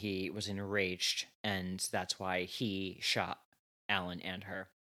 and he was enraged, and that's why he shot Alan and her.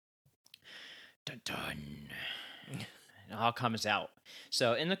 Dun dun. It all comes out.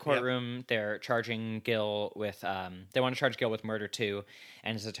 So in the courtroom, they're charging Gil with, they want to charge Gil with murder too,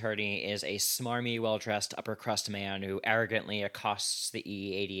 and his attorney is a smarmy, well-dressed upper-crust man who arrogantly accosts the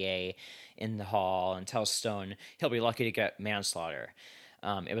EADA in the hall and tells Stone he'll be lucky to get manslaughter.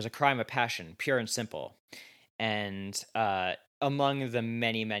 It was a crime of passion, pure and simple. And among the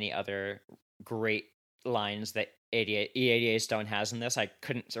many, many other great lines that EADA Stone has in this, I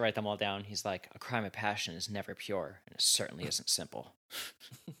couldn't write them all down. He's like, a crime of passion is never pure, and it certainly isn't simple.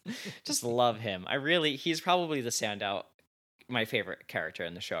 Just love him. He's probably the standout my favorite character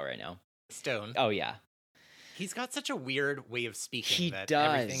in the show right now. Stone. Oh yeah. He's got such a weird way of speaking He that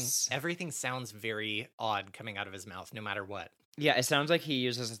does. everything sounds very odd coming out of his mouth, no matter what. Yeah, it sounds like he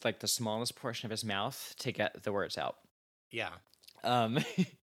uses like the smallest portion of his mouth to get the words out. Yeah. Um,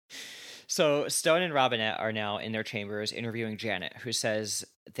 so Stone and Robinette are now in their chambers interviewing Janet, who says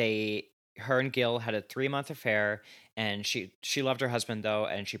her and Gil had a 3-month affair, and she loved her husband though,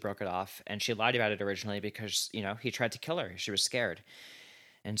 and she broke it off, and she lied about it originally because, you know, he tried to kill her. She was scared.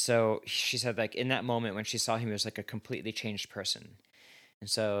 And so she said, like, in that moment when she saw him, he was like a completely changed person. And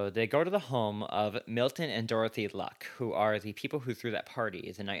so they go to the home of Milton and Dorothy Luck, who are the people who threw that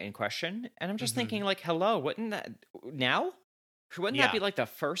party the night in question. And I'm just thinking, like, hello, wouldn't that be like the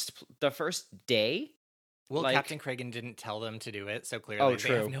first day? Well, like, Captain Cragen didn't tell them to do it, so clearly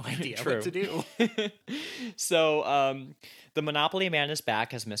they have no idea what to do. So the Monopoly man is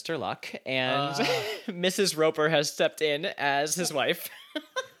back as Mr. Luck, and Mrs. Roper has stepped in as his wife.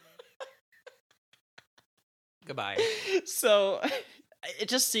 Goodbye. So it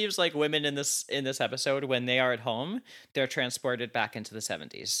just seems like women in this episode, when they are at home, they're transported back into the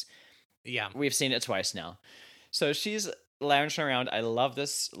 70s. Yeah. We've seen it twice now. So she's lounging around. I love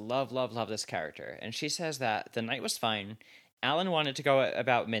this, love this character. And she says that the night was fine. Alan wanted to go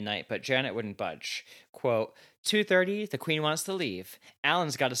about midnight, but Janet wouldn't budge. Quote, 2:30, the Queen wants to leave.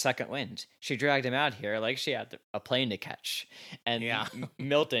 Alan's got a second wind. She dragged him out here like she had a plane to catch. And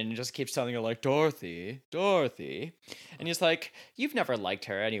Milton just keeps telling her, like, Dorothy. And he's like, you've never liked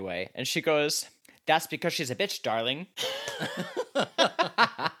her anyway. And she goes, that's because she's a bitch, darling.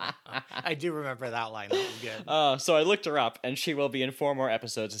 I do remember that line. That was good. So I looked her up, and she will be in 4 more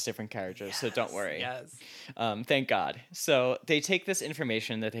episodes as different characters, so don't worry. Yes. Thank God. So they take this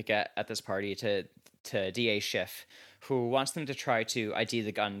information that they get at this party to DA Schiff, who wants them to try to ID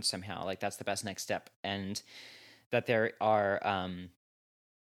the gun somehow. Like, that's the best next step. And that there are...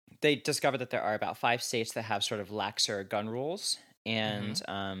 they discovered that there are about 5 states that have sort of laxer gun rules.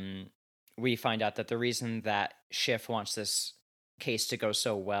 And we find out that the reason that Schiff wants this case to go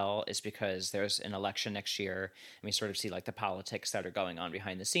so well is because there's an election next year, and we sort of see like the politics that are going on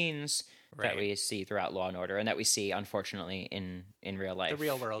behind the scenes that we see throughout Law and Order, and that we see unfortunately in real life, the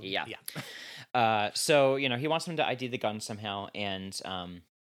real world. Yeah. So, you know, he wants them to ID the gun somehow, and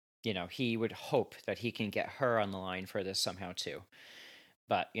you know, he would hope that he can get her on the line for this somehow too,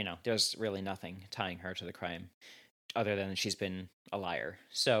 but you know, there's really nothing tying her to the crime other than she's been a liar.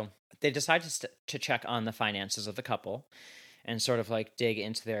 So they decide to check on the finances of the couple and sort of like dig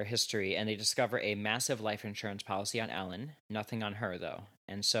into their history, and they discover a massive life insurance policy on Alan, nothing on her though.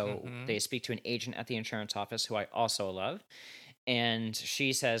 And so they speak to an agent at the insurance office, who I also love, and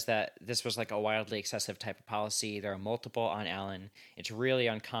she says that this was like a wildly excessive type of policy. There are multiple on Alan. It's really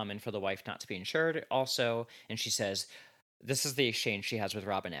uncommon for the wife not to be insured also. And she says, this is the exchange she has with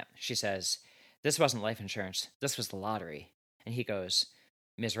Robinette. She says, this wasn't life insurance, this was the lottery. And he goes,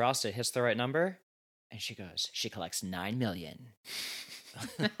 Ms. Ralston hits the right number? And she goes, she collects 9 million.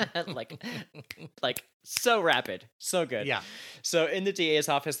 like so rapid, so good. Yeah. So in the DA's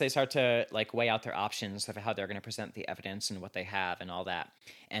office, they start to like weigh out their options of how they're going to present the evidence and what they have and all that.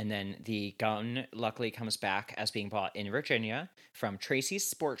 And then the gun luckily comes back as being bought in Virginia from Tracy's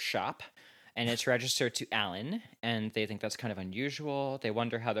Sports Shop, and it's registered to Alan. And they think that's kind of unusual. They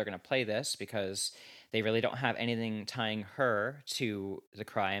wonder how they're going to play this because they really don't have anything tying her to the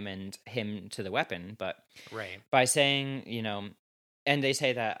crime and him to the weapon. But by saying, you know, and they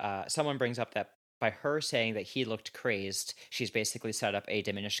say that someone brings up that by her saying that he looked crazed, she's basically set up a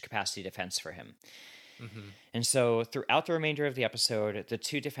diminished capacity defense for him. And so throughout the remainder of the episode, the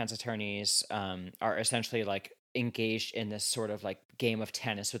 2 defense attorneys are essentially like engaged in this sort of like game of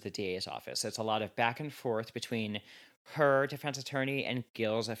tennis with the DA's office. It's a lot of back and forth between her defense attorney and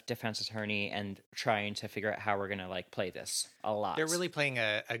Gil's defense attorney, and trying to figure out how we're gonna like play this a lot. They're really playing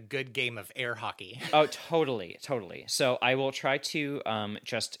a good game of air hockey. Oh, totally. So I will try to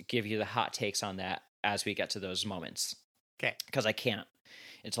just give you the hot takes on that as we get to those moments. Okay. Because I can't.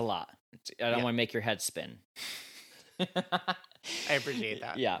 It's a lot. I don't want to make your head spin. I appreciate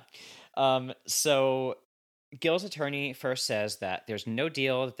that. Yeah. So Gil's attorney first says that there's no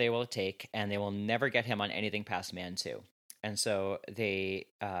deal that they will take, and they will never get him on anything past Man 2. And so they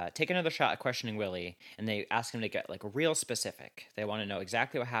take another shot at questioning Willie, and they ask him to get like real specific. They want to know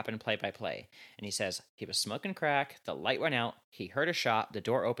exactly what happened play by play. And he says he was smoking crack, the light went out, he heard a shot, the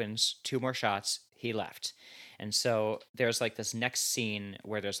door opens, 2 more shots, he left. And so there's like this next scene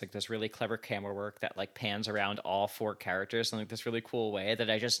where there's like this really clever camera work that like pans around all 4 characters in like this really cool way that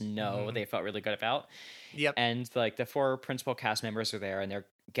I just know they felt really good about. Yep. And like the 4 principal cast members are there, and they're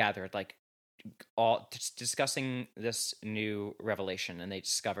gathered like all discussing this new revelation, and they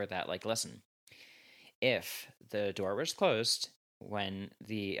discover that, like, listen, if the door was closed when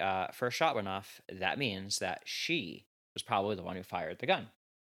the first shot went off, that means that she was probably the one who fired the gun.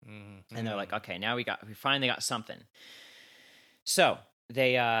 Mm-hmm. And they're like, okay, now we finally got something. So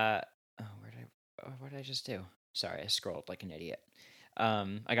they what did I just do? Sorry, I scrolled like an idiot.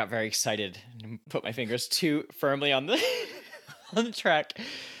 I got very excited and put my fingers too firmly on the on the track.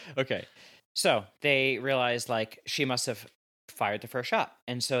 Okay. So they realized, like, she must have fired the first shot.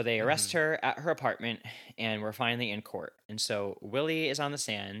 And so they arrest her at her apartment, and we're finally in court. And so Willie is on the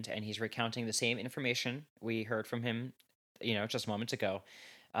stand, and he's recounting the same information we heard from him, just moments ago.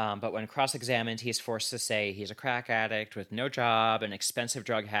 But when cross-examined, he's forced to say he's a crack addict with no job, an expensive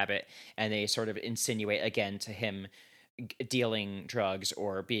drug habit, and they sort of insinuate again to him dealing drugs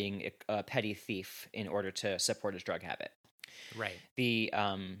or being a petty thief in order to support his drug habit. Right.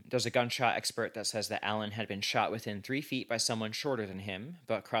 There's a gunshot expert that says that Allen had been shot within 3 feet by someone shorter than him,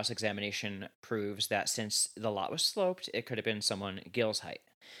 but cross-examination proves that since the lot was sloped, it could have been someone Gil's height.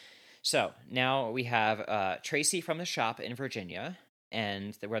 So now we have Tracy from the shop in Virginia,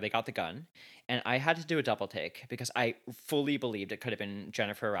 and where they got the gun, and I had to do a double take because I fully believed it could have been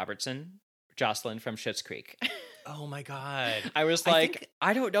Jennifer Robertson, Jocelyn from Schitt's Creek. Oh my God. I was like,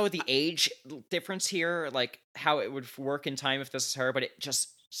 I don't know the age difference here, like how it would work in time if this is her, but it just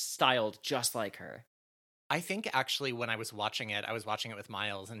styled just like her. I think actually when I was watching it with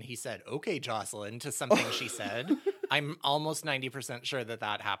Miles, and he said, "Okay, Jocelyn," to something she said. I'm almost 90% sure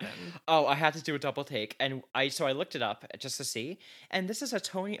that happened. Oh, I had to do a double take, and I looked it up just to see, and this is a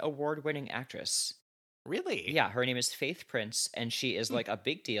Tony Award-winning actress. Really? Yeah, her name is Faith Prince, and she is like a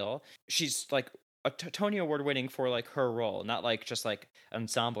big deal. She's like a Tony Award winning for like her role, not like just like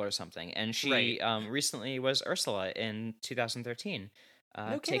ensemble or something. And she recently was Ursula in 2013,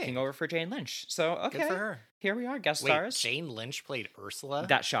 taking over for Jane Lynch. So okay, good for her. Here we are, guest stars. Jane Lynch played Ursula?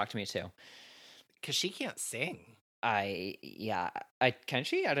 That shocked me too. Because she can't sing. Can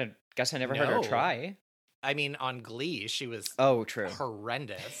she? I don't guess I never heard her try. I mean, on Glee, she was true.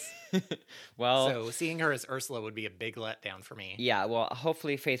 horrendous. Well, so seeing her as Ursula would be a big letdown for me. Yeah, well,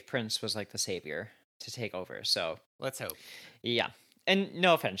 hopefully Faith Prince was like the savior to take over. So let's hope. Yeah. And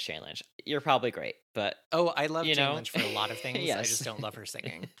no offense, Jane Lynch. You're probably great, but I love Jane Lynch for a lot of things. Yes. I just don't love her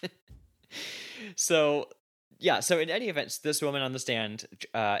singing. So in any event, this woman on the stand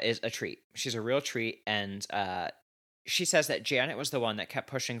is a treat. She's a real treat, and she says that Janet was the one that kept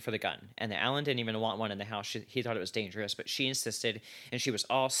pushing for the gun, and that Allen didn't even want one in the house. He thought it was dangerous, but she insisted, and she was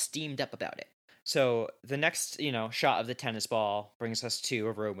all steamed up about it. So the next, shot of the tennis ball brings us to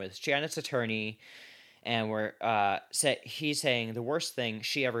a room with Janet's attorney, and he's saying the worst thing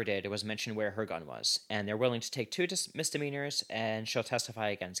she ever did was mention where her gun was, and they're willing to take 2 misdemeanors, and she'll testify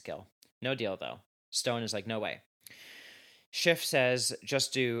against Gil. No deal, though. Stone is like, no way. Schiff says,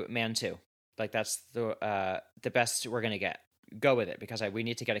 just do man 2. Like, that's the best we're going to get. Go with it, because we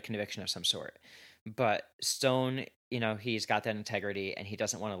need to get a conviction of some sort. But Stone, he's got that integrity, and he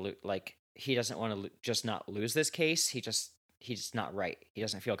doesn't want to just not lose this case. He's not right. He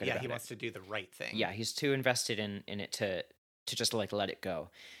doesn't feel good about it. Yeah, he wants to do the right thing. Yeah, he's too invested in it to just like let it go.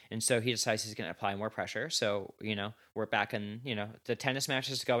 And so he decides he's going to apply more pressure. So, we're back in, the tennis match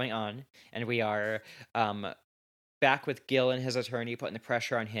is going on, and we are back with Gil and his attorney putting the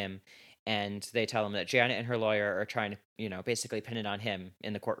pressure on him. And they tell him that Janet and her lawyer are trying to, basically pin it on him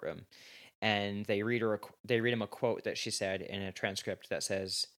in the courtroom. And they read him a quote that she said in a transcript that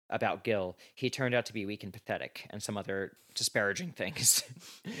says about Gil, he turned out to be weak and pathetic, and some other disparaging things.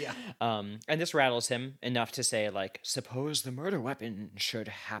 Yeah. And this rattles him enough to say, like, suppose the murder weapon should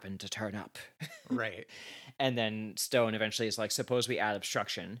happen to turn up. Right. And then Stone eventually is like, suppose we add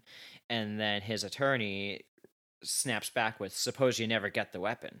obstruction. And then his attorney snaps back with, suppose you never get the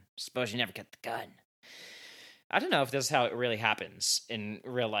weapon. Suppose you never get the gun. I don't know if this is how it really happens in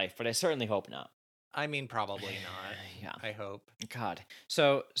real life, but I certainly hope not. I mean, probably not. Yeah. I hope. God.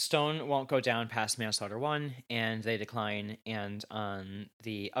 So Stone won't go down past manslaughter 1, and they decline. And on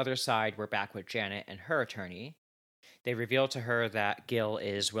the other side, we're back with Janet and her attorney. They reveal to her that Gil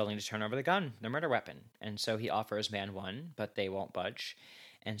is willing to turn over the gun, the murder weapon. And so he offers man 1, but they won't budge.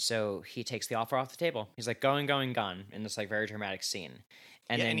 And so he takes the offer off the table. He's like, going, gone, in this like very dramatic scene.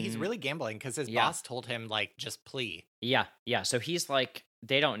 And he's really gambling because his boss told him, like, just plea. Yeah. So he's like,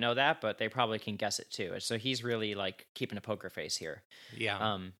 they don't know that, but they probably can guess it too. So he's really like keeping a poker face here.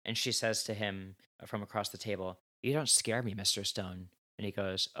 Yeah. And she says to him from across the table, "You don't scare me, Mr. Stone." And he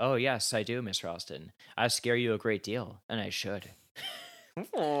goes, "Oh, yes, I do, Miss Ralston. I scare you a great deal, and I should."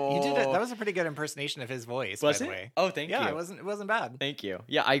 You did it. That was a pretty good impersonation of his voice, Was by it? the way. Oh, thank you. Yeah, it wasn't bad. Thank you.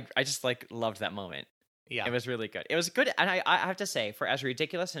 Yeah, I just like loved that moment. Yeah. It was really good. It was good, and I have to say, for as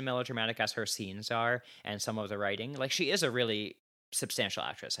ridiculous and melodramatic as her scenes are, and some of the writing, like she is a really substantial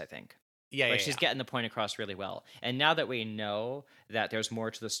actress, I think. Yeah, Like yeah, she's yeah. getting the point across really well. And now that we know that there's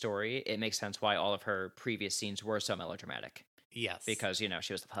more to the story, it makes sense why all of her previous scenes were so melodramatic. Yes. Because,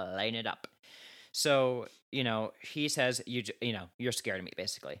 she was playing it up. So, he says, you're scared of me,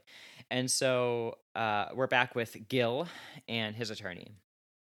 basically. And so we're back with Gil and his attorney.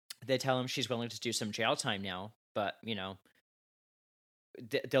 They tell him she's willing to do some jail time now, but,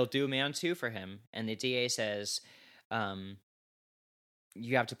 they'll do man 2 for him. And the DA says,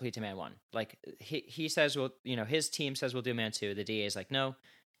 you have to plead to man 1. Like, he says, well, his team says we'll do man 2. The DA is like, no,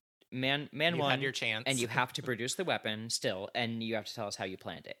 man you 1. had your chance. And you have to produce the weapon still, and you have to tell us how you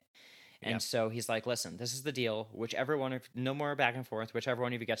planned it. And Yep. so he's like, listen, this is the deal. Whichever one of, no more back and forth. Whichever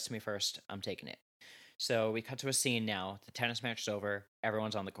one of you gets to me first, I'm taking it. So we cut to a scene now. The tennis match is over.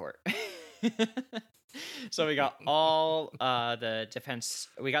 Everyone's on the court. So we got all the defense.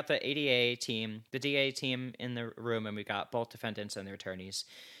 We got the ADA team, the DA team in the room, and we got both defendants and their attorneys.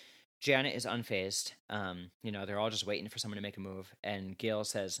 Janet is unfazed. They're all just waiting for someone to make a move. And Gil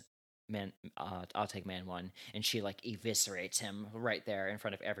says, man, I'll take man 1. And she like eviscerates him right there in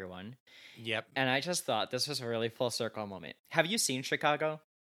front of everyone. Yep. And I just thought this was a really full circle moment. Have you seen Chicago?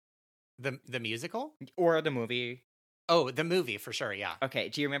 The musical? Or the movie? Oh, the movie for sure, yeah. Okay,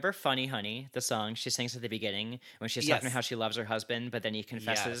 do you remember Funny Honey, the song she sings at the beginning when she's Yes. talking about how she loves her husband, but then he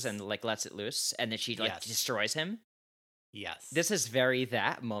confesses Yes. and like lets it loose, and then she like Yes. destroys him? Yes. This is very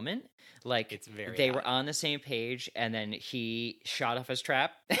that moment. Like It's very they that. were on the same page, and then he shot off his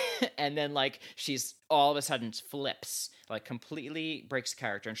trap, and then like she's all of a sudden flips, like completely breaks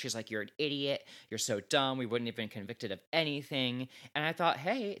character, and she's like, "You're an idiot. You're so dumb. We wouldn't have been convicted of anything." And I thought,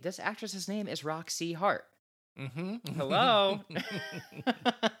 hey, this actress's name is Roxy Hart. Mm-hmm. Hello.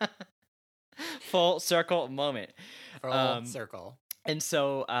 Full circle moment. Full circle. And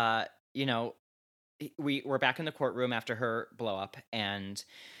so, we're back in the courtroom after her blow up, and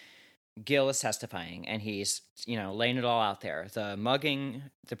Gil is testifying, and he's, laying it all out there. The mugging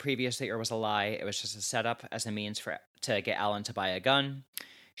the previous year was a lie. It was just a setup as a means to get Alan to buy a gun.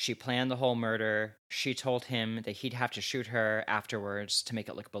 She planned the whole murder. She told him that he'd have to shoot her afterwards to make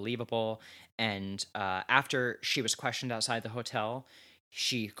it look believable. And after she was questioned outside the hotel,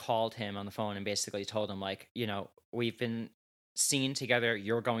 she called him on the phone and basically told him, like, we've been seen together.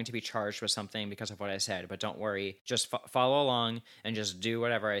 You're going to be charged with something because of what I said, but don't worry. Just follow along and just do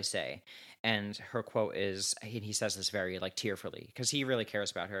whatever I say. And her quote is, he says this very like tearfully because he really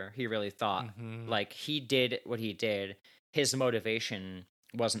cares about her. He really thought like he did what he did. His motivation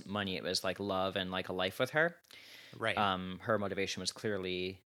wasn't money. It was like love and like a life with her. Right. Her motivation was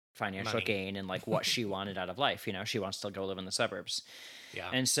clearly financial Money. gain and like what she wanted out of life. She wants to go live in the suburbs. Yeah.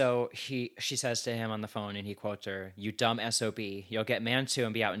 And so she says to him on the phone, and he quotes her, "You dumb SOB, you'll get man 2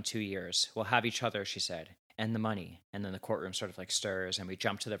 and be out in 2 years. We'll have each other," she said, "and the money." And then the courtroom sort of like stirs, and we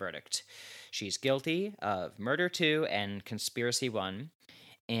jump to the verdict. She's guilty of murder 2 and conspiracy 1.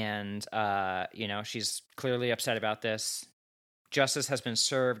 And, she's clearly upset about this. Justice has been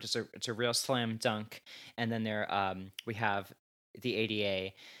served. It's a real slam dunk. And then we have the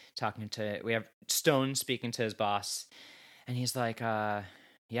ADA we have Stone speaking to his boss, and he's like,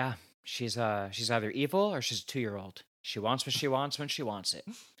 yeah, she's either evil or she's a 2-year-old. She wants what she wants when she wants it.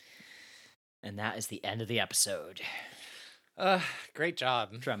 And that is the end of the episode. Great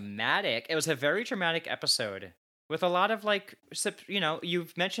job. Dramatic. It was a very dramatic episode with a lot of like,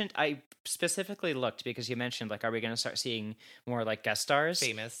 you've mentioned, I specifically looked because you mentioned like, are we going to start seeing more like guest stars?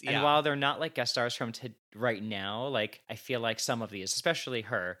 Famous, And yeah. while they're not like guest stars from right now, like I feel like some of these, especially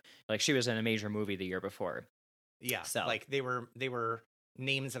her, like she was in a major movie the year before. Yeah. So. Like they were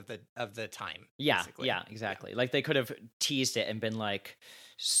names of the time. Yeah, basically. yeah, exactly. Like they could have teased it and been like,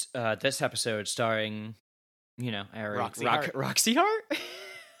 this episode starring, Roxy Hart. Roxy Hart?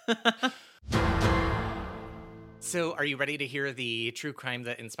 So, are you ready to hear the true crime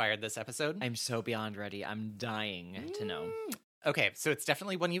that inspired this episode? I'm so beyond ready. I'm dying to know. Okay, so it's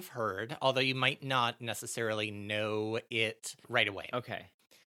definitely one you've heard, although you might not necessarily know it right away.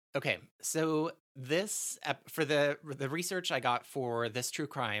 Okay, so this for the research I got for this true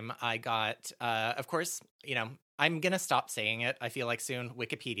crime, I got, of course, I'm gonna stop saying it. I feel like soon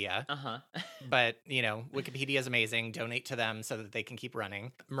Wikipedia, but Wikipedia is amazing. Donate to them so that they can keep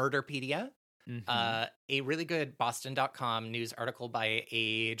running. Murderpedia. A really good Boston.com news article by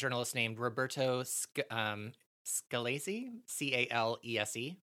a journalist named Roberto Scalese,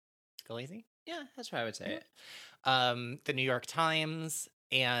 Calese. Scalese? Yeah, that's how I would say it. the New York Times,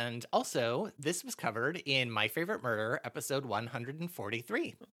 and also this was covered in My Favorite Murder, episode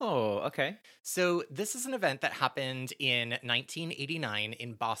 143. Oh, okay. So this is an event that happened in 1989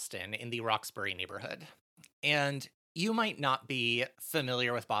 in Boston in the Roxbury neighborhood. And you might not be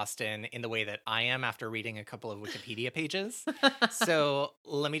familiar with Boston in the way that I am after reading a couple of Wikipedia pages. So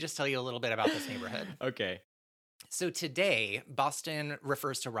let me just tell you a little bit about this neighborhood. Okay. So today, Boston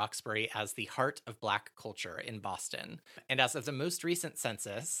refers to Roxbury as the heart of Black culture in Boston. And as of the most recent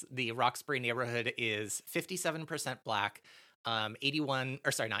census, the Roxbury neighborhood is 57% Black,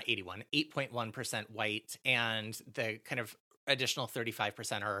 8.1% white, and the kind of additional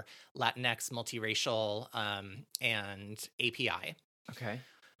 35% are Latinx, multiracial, and API. Okay.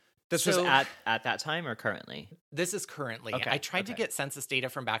 This was So- at that time or currently? This is currently. Okay, I tried to okay. get census data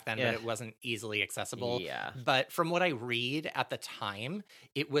from back then, Yeah. but it wasn't easily accessible. Yeah. But from what I read at the time,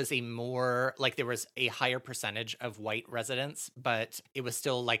 it was a more like there was a higher percentage of white residents, but it was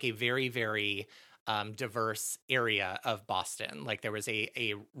still like a very, very diverse area of Boston. Like there was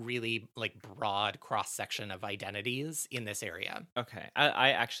a really like broad cross section of identities in this area. Okay.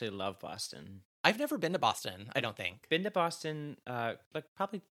 I actually love Boston. I've never been to Boston, I don't think. Been to Boston like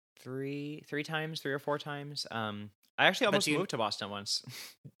probably three or four times. I actually almost do you- moved to Boston once.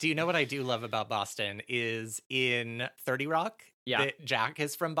 Do you know what I do love about Boston is in 30 Rock, Yeah. that Jack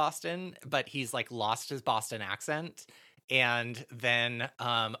is from Boston, but he's like lost his Boston accent. And then,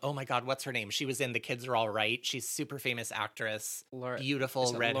 oh my God, what's her name? She was in The Kids Are All Right. She's super famous actress, Laura, beautiful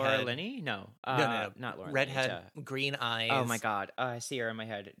is it redhead. Laura Linney? No. No, Not Laura redhead, Linney. It's, green eyes. oh my God. I see her in my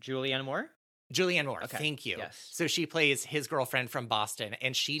head. Julianne Moore? Julianne Moore, Okay, thank you. yes. So she plays his girlfriend from Boston,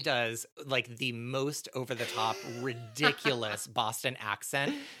 and she does like the most over-the-top, ridiculous Boston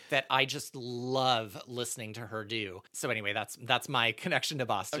accent that I just love listening to her do. So anyway, that's my connection to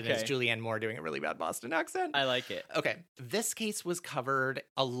Boston is Okay. Julianne Moore doing a really bad Boston accent. I like it. Okay, this case was covered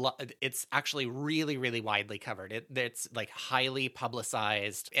a lot. It's actually really, really widely covered. It's like highly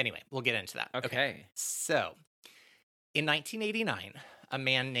publicized. Anyway, we'll get into that. Okay. So, in 1989, a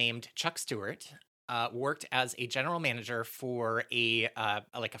man named Chuck Stewart worked as a general manager for a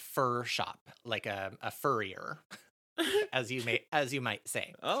fur shop, like a furrier, as you might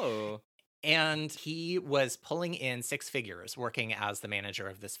say. Oh. And he was pulling in six figures working as the manager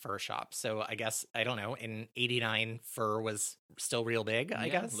of this fur shop. So I guess, I don't know, in 89, fur was still real big, I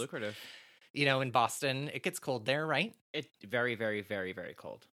Yeah, guess. lucrative. You know, in Boston, it gets cold there, right? It very, very, very, very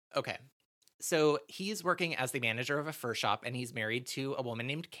cold. Okay. So he's working as the manager of a fur shop, and he's married to a woman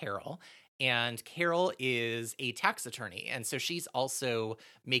named Carol. And Carol is a tax attorney. And so she's also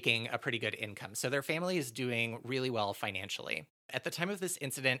making a pretty good income. So their family is doing really well financially. At the time of this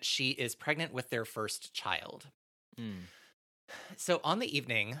incident, she is pregnant with their first child. Mm. So on the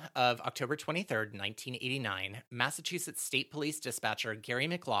evening of October 23rd, 1989, Massachusetts State Police dispatcher Gary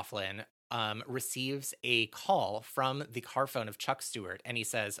McLaughlin receives a call from the car phone of Chuck Stewart, and he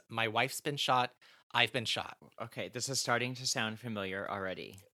says, "My wife's been shot. I've been shot." Okay, this is starting to sound familiar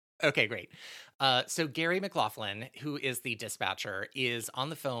already. Okay, great. So Gary McLaughlin, who is the dispatcher, is on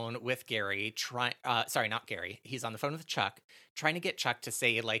the phone with Gary. Sorry, not Gary. He's on the phone with Chuck, trying to get Chuck to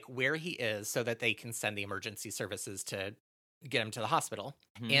say like where he is so that they can send the emergency services to get him to the hospital.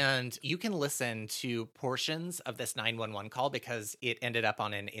 Mhm. And you can listen to portions of this 911 call because it ended up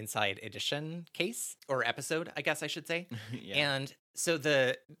on an Inside Edition case or episode, I guess I should say. Yeah. And so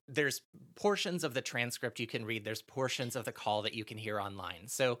there's portions of the transcript you can read. There's portions of the call that you can hear online.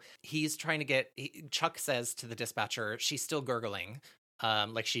 So he's trying to Chuck says to the dispatcher, she's still gurgling,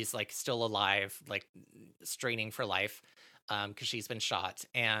 like she's like still alive, like straining for life. Because she's been shot.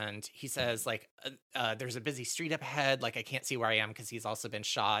 And he says, like, there's a busy street up ahead. Like, I can't see where I am because he's also been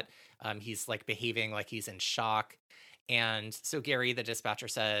shot. He's like behaving like he's in shock. And so Gary, the dispatcher,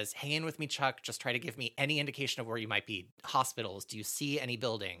 says, "Hang in with me, Chuck. Just try to give me any indication of where you might be. Hospitals. Do you see any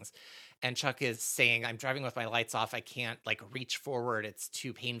buildings?" And Chuck is saying, "I'm driving with my lights off. I can't like reach forward. It's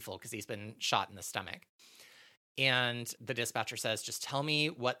too painful because he's been shot in the stomach." And the dispatcher says, "Just tell me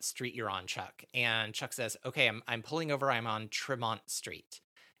what street you're on, Chuck." And Chuck says, "Okay, I'm pulling over. I'm on Tremont Street."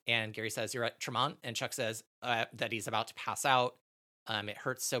 And Gary says, "You're at Tremont?" And Chuck says that he's about to pass out. It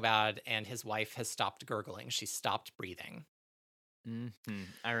hurts so bad. And his wife has stopped gurgling. She stopped breathing. Mhm.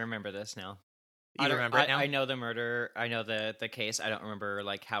 I remember this now. You remember it now? I know the murder. I know the case. I don't remember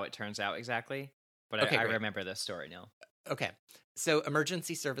like how it turns out exactly, but Okay, I great. remember this story now. Okay. So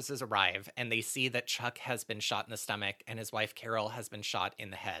emergency services arrive and they see that Chuck has been shot in the stomach and his wife Carol has been shot in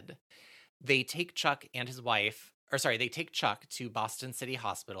the head. They take Chuck to Boston City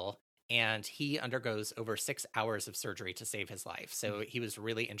Hospital, and he undergoes over 6 hours of surgery to save his life. So he was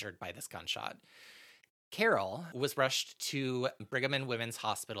really injured by this gunshot. Carol was rushed to Brigham and Women's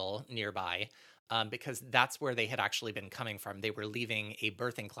Hospital nearby because that's where they had actually been coming from. They were leaving a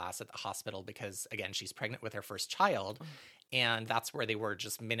birthing class at the hospital because, again, she's pregnant with her first child. And that's where they were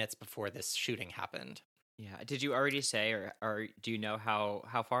just minutes before this shooting happened. Yeah. Did you already say, or do you know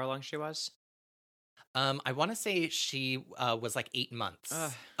how far along she was? I want to say she was like 8 months.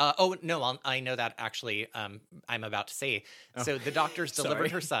 Ugh. Oh, no, I know that actually. I'm about to say. So the doctors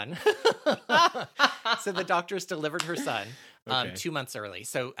delivered her son. So the doctors delivered her son Okay. 2 months early.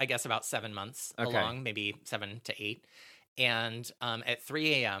 So I guess about 7 months Okay. along, maybe 7 to 8. And at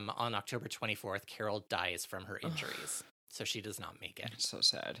 3 a.m. on October 24th, Carol dies from her injuries. So she does not make it. It's so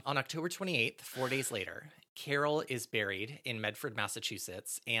sad. On October 28th, 4 days later, Carol is buried in Medford,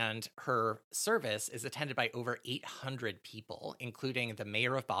 Massachusetts, and her service is attended by over 800 people, including the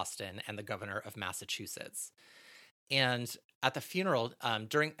mayor of Boston and the governor of Massachusetts. And at the funeral,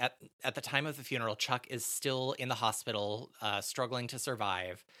 at the time of the funeral, Chuck is still in the hospital, struggling to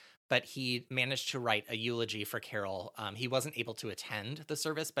survive, but he managed to write a eulogy for Carol. He wasn't able to attend the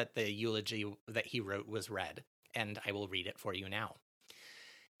service, but the eulogy that he wrote was read, and I will read it for you now.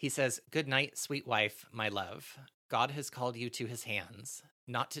 He says, "Good night, sweet wife, my love. God has called you to his hands,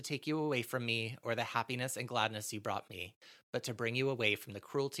 not to take you away from me or the happiness and gladness you brought me, but to bring you away from the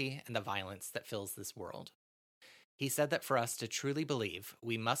cruelty and the violence that fills this world. He said that for us to truly believe,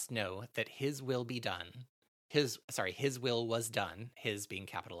 we must know that his will be done. His will was done, his being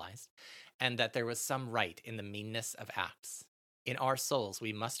capitalized, and that there was some right in the meanness of acts. In our souls,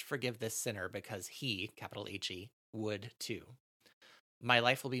 we must forgive this sinner because he, capital H-E, would too. My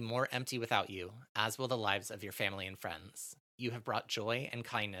life will be more empty without you, as will the lives of your family and friends. You have brought joy and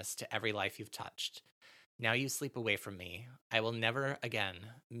kindness to every life you've touched. Now you sleep away from me. I will never again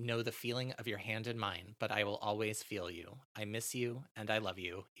know the feeling of your hand in mine, but I will always feel you. I miss you and I love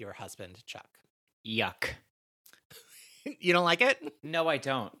you. Your husband, Chuck." Yuck. You don't like it? No, I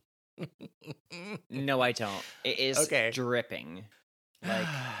don't. No, I don't. It is Okay. dripping. Like,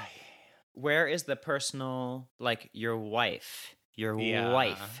 where is the personal, like, your wife? Your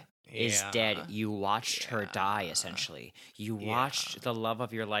wife is dead. You watched her die, essentially. You watched the love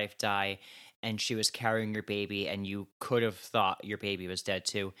of your life die, and she was carrying your baby, and you could have thought your baby was dead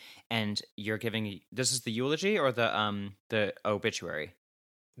too. And you're giving, this is the eulogy or the obituary?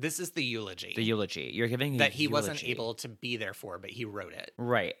 This is the eulogy. The eulogy. You're giving that he wasn't eulogy. able to be there for, but he wrote it.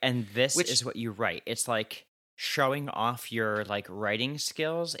 Right. And this is what you write. It's like showing off your like writing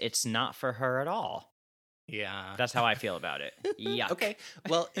skills. It's not for her at all. Yeah. That's how I feel about it. Yuck. Okay.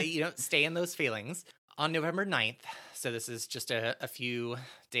 Well, stay in those feelings. On November 9th, so this is just a few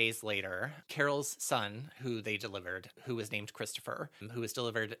days later, Carol's son, who they delivered, who was named Christopher, who was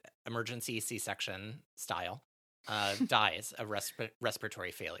delivered emergency C-section style, dies of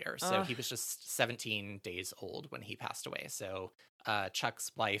respiratory failure. So he was just 17 days old when he passed away. So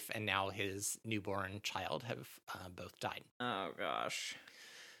Chuck's wife and now his newborn child have both died. Oh, gosh.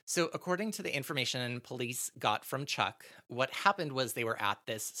 So according to the information police got from Chuck, what happened was they were at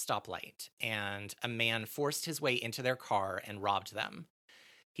this stoplight and a man forced his way into their car and robbed them.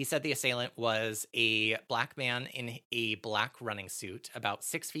 He said the assailant was a black man in a black running suit, about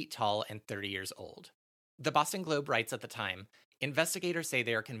 6 feet tall and 30 years old. The Boston Globe writes at the time, investigators say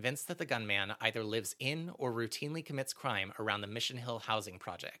they are convinced that the gunman either lives in or routinely commits crime around the Mission Hill housing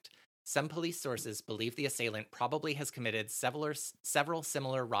project. Some police sources believe the assailant probably has committed several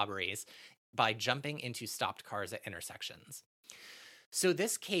similar robberies by jumping into stopped cars at intersections. So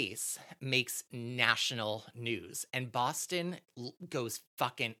this case makes national news, and Boston goes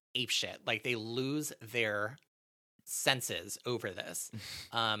fucking apeshit. Like, they lose their senses over this.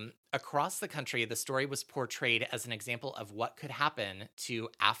 Across the country, the story was portrayed as an example of what could happen to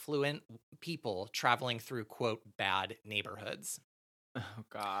affluent people traveling through, quote, bad neighborhoods. Oh,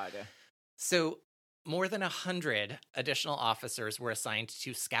 God. So more than 100 additional officers were assigned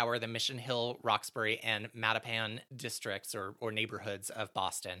to scour the Mission Hill, Roxbury, and Mattapan districts or neighborhoods of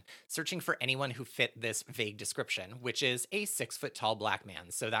Boston, searching for anyone who fit this vague description, which is a 6-foot-tall black man.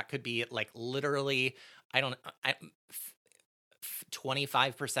 So that could be like literally,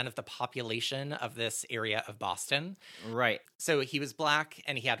 25% of the population of this area of Boston. Right. So he was black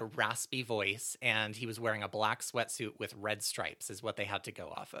and he had a raspy voice and he was wearing a black sweatsuit with red stripes is what they had to go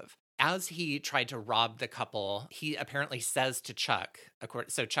off of. As he tried to rob the couple, he apparently says to Chuck,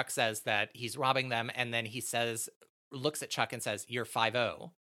 so Chuck says that he's robbing them, and then he looks at Chuck and says, "You're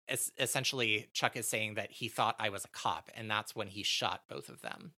 5-0." Essentially, Chuck is saying that he thought I was a cop, and that's when he shot both of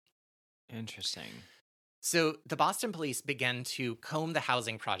them. Interesting. So the Boston police began to comb the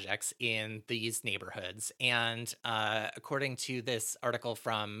housing projects in these neighborhoods. And according to this article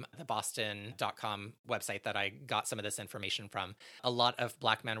from the Boston.com website that I got some of this information from, a lot of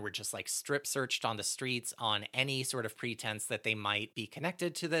Black men were just like strip searched on the streets on any sort of pretense that they might be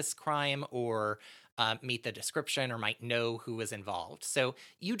connected to this crime or meet the description or might know who was involved. So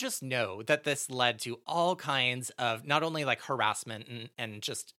you just know that this led to all kinds of not only like harassment and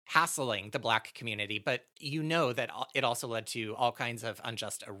just hassling the Black community, but you know that it also led to all kinds of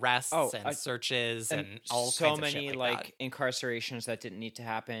unjust arrests and searches and all so kinds of many shit like that. incarcerations that didn't need to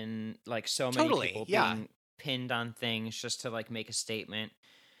happen. Like so many people being pinned on things just to like make a statement.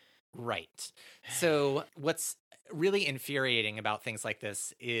 Right. So what's really infuriating about things like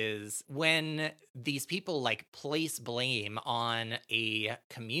this is when these people like place blame on a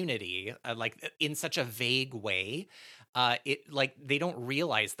community like in such a vague way. It like they don't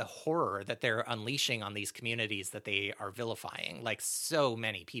realize the horror that they're unleashing on these communities that they are vilifying. Like so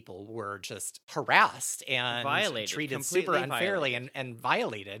many people were just harassed and treated super unfairly and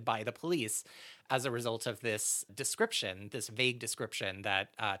violated by the police as a result of this description, this vague description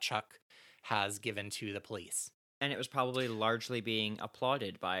that Chuck has given to the police. And it was probably largely being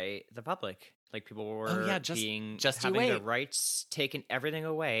applauded by the public. Like people were having their rights taken, everything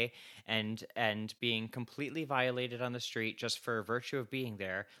away, and being completely violated on the street just for virtue of being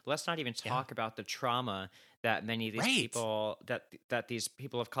there. Let's not even talk about the trauma that many of these people that these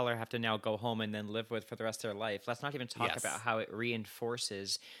people of color have to now go home and then live with for the rest of their life. Let's not even talk about how it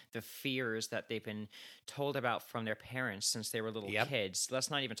reinforces the fears that they've been told about from their parents since they were little kids.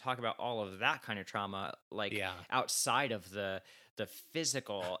 Let's not even talk about all of that kind of trauma, like outside of the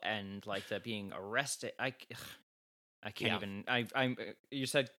physical and like the being arrested. I can't even. I'm. You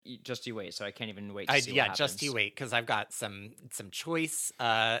said just you wait, so I can't even wait. To see what happens. Just you wait, because I've got some choice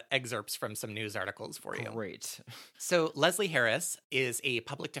excerpts from some news articles for you. Great. So Leslie Harris is a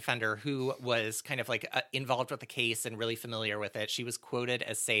public defender who was kind of like involved with the case and really familiar with it. She was quoted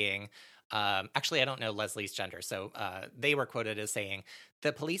as saying, actually, I don't know Leslie's gender, so they were quoted as saying,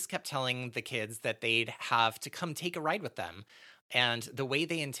 the police kept telling the kids that they'd have to come take a ride with them. And the way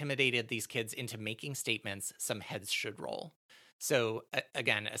they intimidated these kids into making statements, some heads should roll. So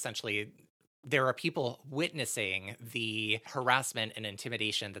again, essentially, there are people witnessing the harassment and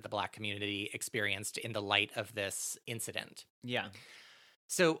intimidation that the Black community experienced in the light of this incident. Yeah.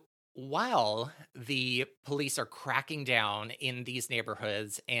 So while the police are cracking down in these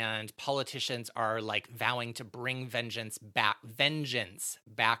neighborhoods and politicians are like vowing to bring vengeance back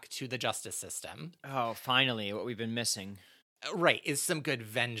to the justice system. Oh, finally, what we've been missing. Right, is some good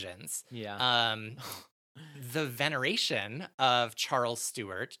vengeance. Yeah. The veneration of Chuck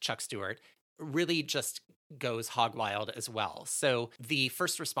Stewart, really just goes hog wild as well. So the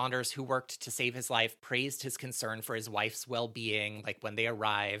first responders who worked to save his life praised his concern for his wife's well-being, like when they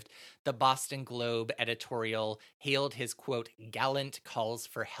arrived. The Boston Globe editorial hailed his, quote, gallant calls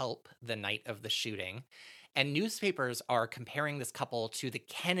for help the night of the shooting. And newspapers are comparing this couple to the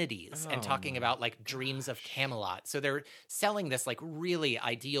Kennedys and talking about like dreams of Camelot. So they're selling this like really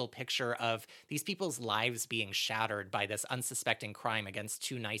ideal picture of these people's lives being shattered by this unsuspecting crime against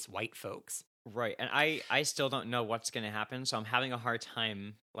two nice white folks. Right. And I still don't know what's going to happen. So I'm having a hard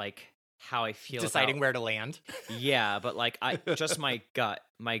time, like, how I feel deciding where to land. Yeah. But like, my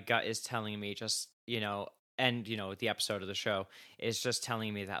gut is telling me and the episode of the show is just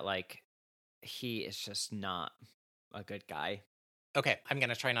telling me that like, he is just not a good guy. Okay, I'm going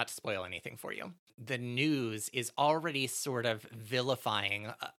to try not to spoil anything for you. The news is already sort of vilifying,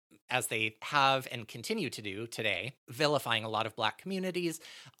 as they have and continue to do today, vilifying a lot of Black communities,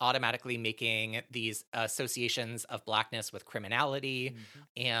 automatically making these associations of Blackness with criminality.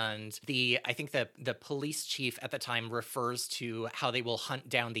 Mm-hmm. And I think the police chief at the time refers to how they will hunt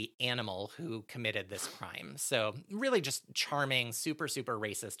down the animal who committed this crime. So really just charming, super, super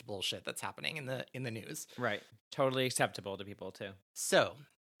racist bullshit that's happening in the news. Right. Totally acceptable to people too. So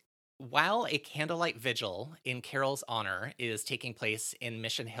while a candlelight vigil in Carol's honor is taking place in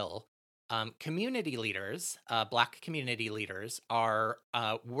Mission Hill, community leaders, Black community leaders, are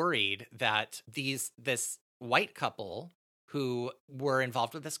worried that this white couple who were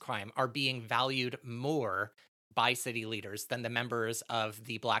involved with this crime are being valued more by city leaders than the members of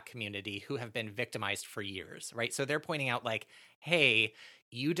the Black community who have been victimized for years, right? So they're pointing out like, hey,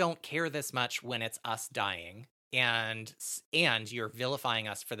 you don't care this much when it's us dying. and you're vilifying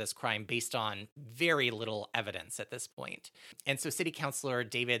us for this crime based on very little evidence at this point. And so City Councilor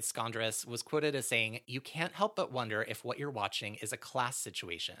David Skondras was quoted as saying, "You can't help but wonder if what you're watching is a class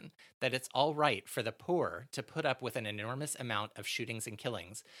situation, that it's all right for the poor to put up with an enormous amount of shootings and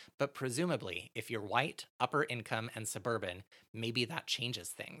killings, but presumably if you're white, upper income, and suburban, maybe that changes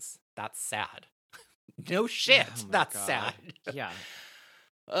things. That's sad." No shit, Oh my that's God. sad. Yeah.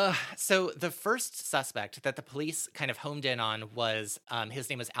 So the first suspect that the police kind of homed in on was, his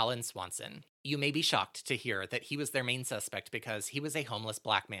name was Alan Swanson. You may be shocked to hear that he was their main suspect because he was a homeless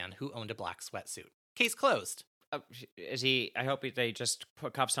black man who owned a black sweatsuit. Case closed. Is he? I hope they just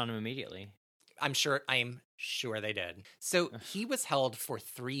put cuffs on him immediately. I'm sure they did. So he was held for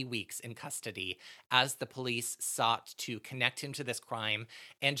 3 weeks in custody as the police sought to connect him to this crime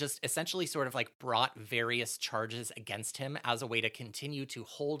and just essentially sort of like brought various charges against him as a way to continue to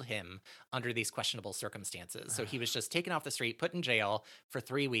hold him under these questionable circumstances. So he was just taken off the street, put in jail for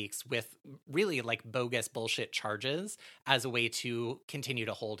 3 weeks with really like bogus bullshit charges as a way to continue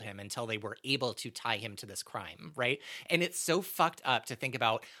to hold him until they were able to tie him to this crime, right? And it's so fucked up to think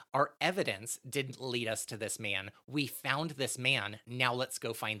about our evidence didn't lead us to this man. We found this man. Now let's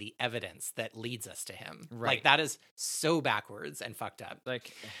go find the evidence that leads us to him. Right. Like that is so backwards and fucked up.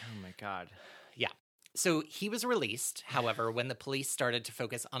 Like, oh my God. Yeah. So he was released, however, when the police started to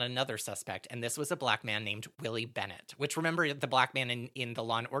focus on another suspect, and this was a black man named Willie Bennett, which remember the black man in the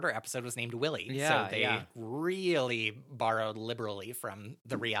Law and Order episode was named Willie. Yeah, so they really borrowed liberally from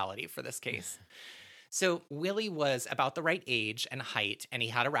the reality for this case. So Willie was about the right age and height, and he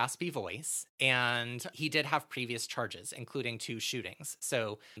had a raspy voice, and he did have previous charges, including 2 shootings.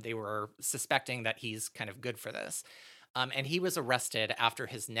 So they were suspecting that he's kind of good for this. And he was arrested after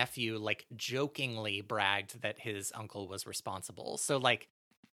his nephew, like, jokingly bragged that his uncle was responsible. So, like,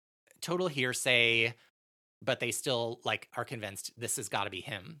 total hearsay, but they still, like, are convinced this has got to be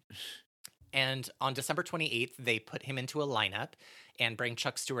him. And on December 28th, they put him into a lineup and bring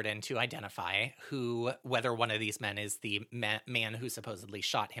Chuck Stewart in to identify whether one of these men is the man who supposedly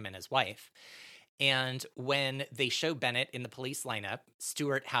shot him and his wife. And when they show Bennett in the police lineup,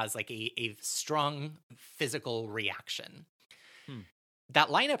 Stewart has like a strong physical reaction. That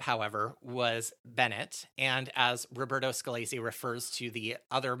lineup, however, was Bennett. And as Roberto Scalese refers to the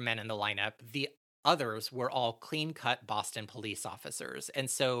other men in the lineup, the others were all clean-cut Boston police officers. And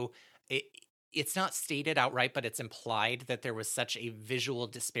so it's not stated outright, but it's implied that there was such a visual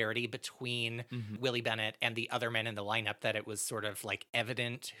disparity between Willie Bennett and the other men in the lineup that it was sort of like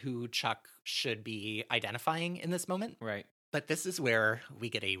evident who Chuck should be identifying in this moment. Right. But this is where we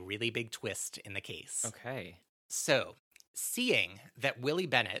get a really big twist in the case. Okay. So, seeing that Willie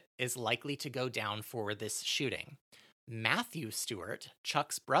Bennett is likely to go down for this shooting, Matthew Stewart,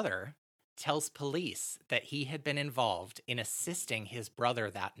 Chuck's brother, tells police that he had been involved in assisting his brother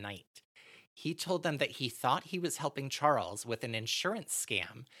that night. He told them that he thought he was helping Charles with an insurance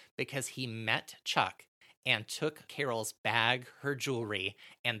scam because he met Chuck and took Carol's bag, her jewelry,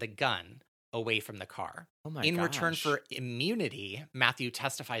 and the gun away from the car. Oh my In gosh. return for immunity, Matthew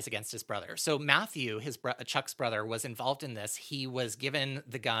testifies against his brother. So Matthew, Chuck's brother, was involved in this. He was given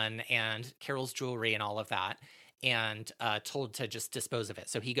the gun and Carol's jewelry and all of that and told to just dispose of it.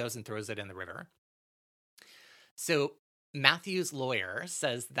 So he goes and throws it in the river. So Matthew's lawyer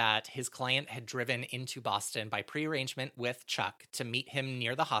says that his client had driven into Boston by prearrangement with Chuck to meet him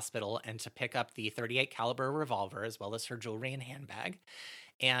near the hospital and to pick up the .38 caliber revolver as well as her jewelry and handbag.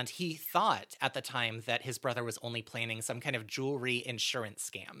 And he thought at the time that his brother was only planning some kind of jewelry insurance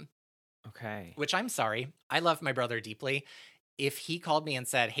scam. Okay. Which, I'm sorry, I love my brother deeply. If he called me and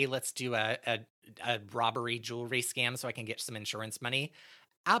said, hey, let's do a robbery jewelry scam so I can get some insurance money,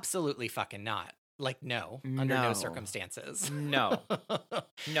 absolutely fucking not. Like, no, under no circumstances. No.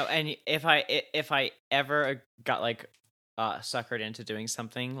 No, and if I ever got like suckered into doing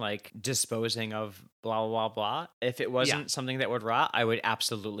something like disposing of blah blah blah, if it wasn't something that would rot, I would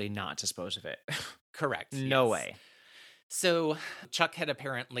absolutely not dispose of it. Correct. No yes. way. So Chuck had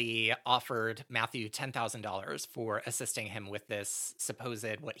apparently offered Matthew $10,000 for assisting him with this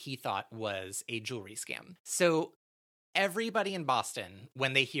supposed, what he thought was a jewelry scam. So everybody in Boston,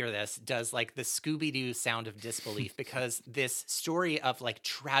 when they hear this, does like the Scooby-Doo sound of disbelief because this story of like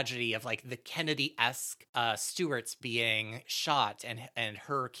tragedy of like the Kennedy-esque Stewarts being shot and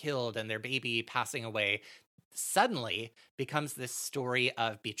her killed and their baby passing away suddenly becomes this story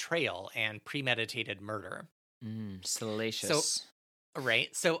of betrayal and premeditated murder. Salacious.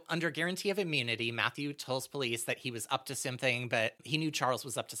 Right. So under guarantee of immunity, Matthew tells police that he was up to something, but he knew Charles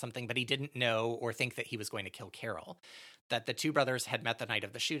was up to something, but he didn't know or think that he was going to kill Carol. that the two brothers had met the night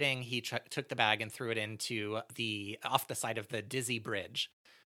of the shooting. He took the bag and threw it off the side of the Dizzy Bridge,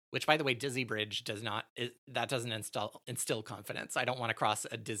 which, by the way, Dizzy Bridge doesn't instill confidence. I don't want to cross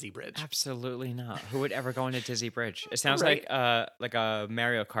a Dizzy Bridge. Absolutely not. Who would ever go on a Dizzy Bridge? It sounds Right. like a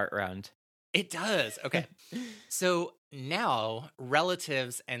Mario Kart round. It does. Okay. So now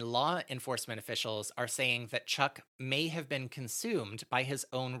relatives and law enforcement officials are saying that Chuck may have been consumed by his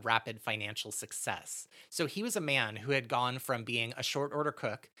own rapid financial success. So he was a man who had gone from being a short order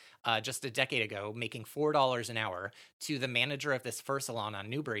cook just a decade ago, making $4 an hour, to the manager of this fur salon on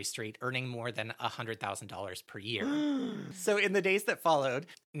Newbury Street, earning more than $100,000 per year. So in the days that followed,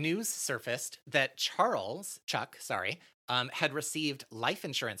 news surfaced that Chuck, had received life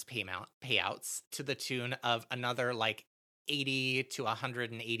insurance payouts to the tune of another like $80,000 to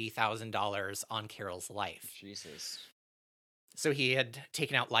 $180,000 on Carol's life. Jesus. So he had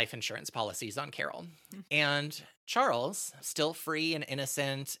taken out life insurance policies on Carol. And Charles, still free and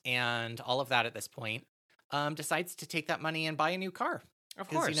innocent and all of that at this point, decides to take that money and buy a new car. Of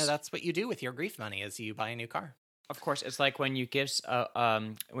course. Because, that's what you do with your grief money is you buy a new car. Of course. It's like when you give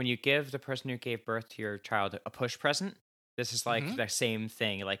the person who gave birth to your child a push present. This is like the same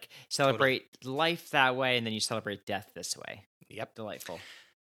thing. Like celebrate life that way, and then you celebrate death this way. Yep. Delightful.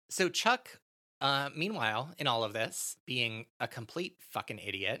 So Chuck, meanwhile, in all of this, being a complete fucking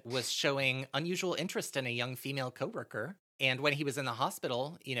idiot, was showing unusual interest in a young female coworker. And when he was in the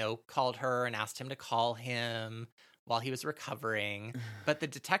hospital, called her and asked him to call him while he was recovering. But the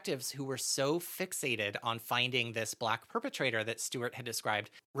detectives who were so fixated on finding this black perpetrator that Stewart had described,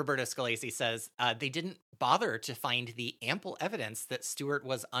 Roberto Scalesi says, they didn't bother to find the ample evidence that Stewart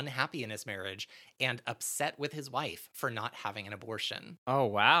was unhappy in his marriage and upset with his wife for not having an abortion. Oh,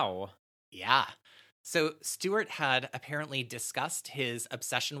 wow. Yeah. So Stewart had apparently discussed his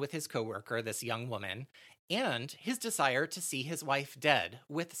obsession with his coworker, this young woman, and his desire to see his wife dead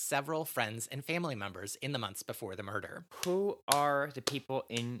with several friends and family members in the months before the murder. Who are the people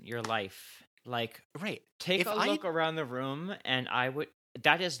in your life? Like, right. Take a look around the room, and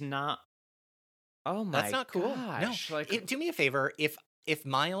that is not. Oh my! That's not cool. Gosh. No. Do me a favor. If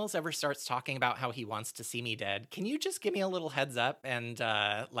Miles ever starts talking about how he wants to see me dead, can you just give me a little heads up and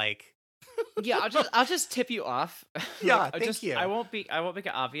Yeah, I'll just tip you off. Yeah, thank you. I won't make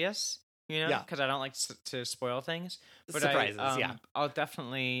it obvious. Because I don't like to spoil things. But surprises, I'll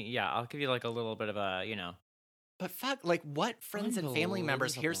definitely, I'll give you like a little bit of a, But fuck, like what friends and family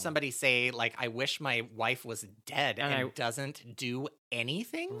members hear somebody say, like, I wish my wife was dead and doesn't do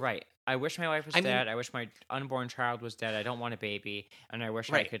anything? Right. I wish my wife was dead. I wish my unborn child was dead. I don't want a baby. And I wish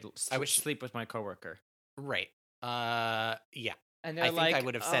I could sleep with my coworker. Right. Yeah. And I think I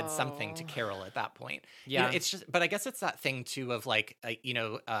would have said something to Carol at that point. Yeah. It's just, but I guess it's that thing too of like,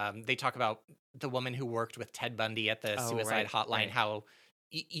 they talk about the woman who worked with Ted Bundy at the suicide hotline, how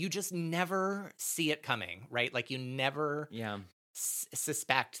you just never see it coming, right? Like you never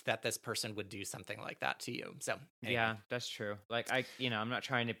suspect that this person would do something like that to you. So anyway. Yeah, that's true. Like I'm not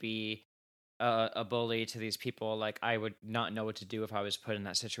trying to be a bully to these people. Like I would not know what to do if I was put in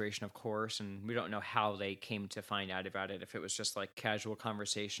that situation, of course. And we don't know how they came to find out about it. If it was just like casual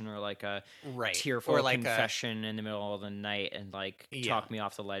conversation or like a tearful or like confession in the middle of the night and like talk me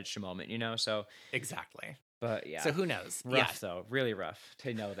off the ledge a moment, So exactly. But yeah. So who knows? Rough though, really rough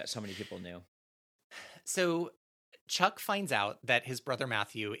to know that so many people knew. So Chuck finds out that his brother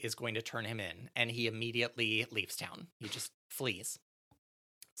Matthew is going to turn him in, and he immediately leaves town. He just flees.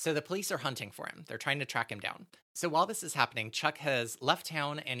 So the police are hunting for him. They're trying to track him down. So while this is happening, Chuck has left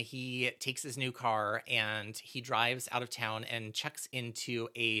town and he takes his new car and he drives out of town and checks into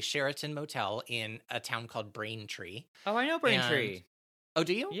a Sheraton motel in a town called Braintree. Oh, I know Braintree. Oh,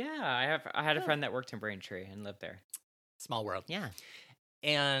 do you? Yeah, I had a friend that worked in Braintree and lived there. Small world. Yeah.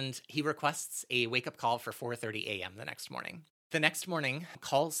 And he requests a wake-up call for 4:30 a.m. the next morning. The next morning,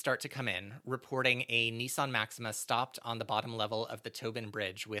 calls start to come in, reporting a Nissan Maxima stopped on the bottom level of the Tobin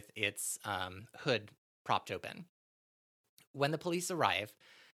Bridge with its hood propped open. When the police arrive,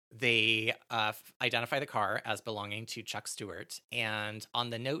 they identify the car as belonging to Chuck Stewart, and on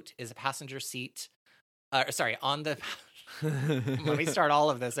the note is a passenger seat. On the... Let me start all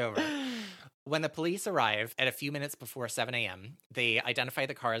of this over. When the police arrive at a few minutes before 7 a.m., they identify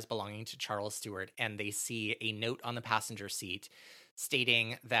the car as belonging to Charles Stewart, and they see a note on the passenger seat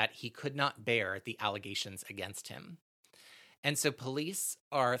stating that he could not bear the allegations against him. And so police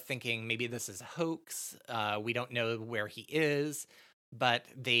are thinking maybe this is a hoax. We don't know where he is, but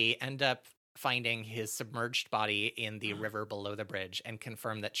they end up finding his submerged body in the river below the bridge and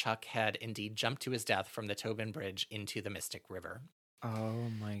confirm that Chuck had indeed jumped to his death from the Tobin Bridge into the Mystic River. Oh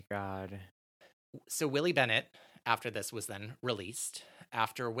my God. So Willie Bennett, after this was then released,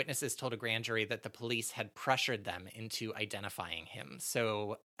 after witnesses told a grand jury that the police had pressured them into identifying him.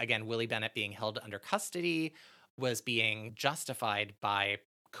 So again, Willie Bennett being held under custody was being justified by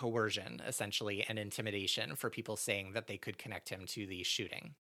coercion, essentially, and intimidation for people saying that they could connect him to the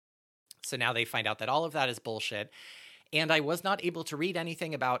shooting. So now they find out that all of that is bullshit. And I was not able to read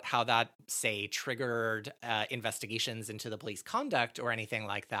anything about how that, say, triggered investigations into the police conduct or anything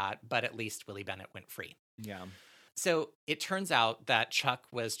like that, but at least Willie Bennett went free. Yeah. So it turns out that Chuck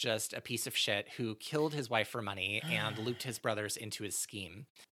was just a piece of shit who killed his wife for money and looped his brothers into his scheme.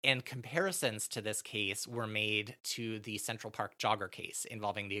 And comparisons to this case were made to the Central Park jogger case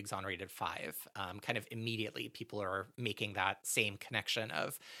involving the Exonerated Five. Kind of immediately, people are making that same connection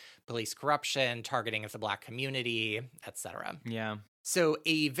of police corruption, targeting of the Black community, etc. Yeah. So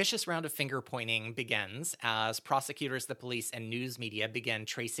a vicious round of finger-pointing begins as prosecutors, the police, and news media begin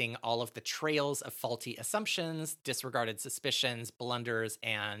tracing all of the trails of faulty assumptions, disregarded suspicions, blunders,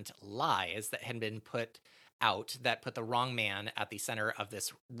 and lies that had been put out that put the wrong man at the center of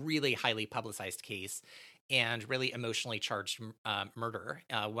this really highly publicized case and really emotionally charged murder,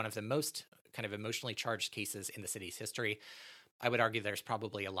 one of the most kind of emotionally charged cases in the city's history. I would argue there's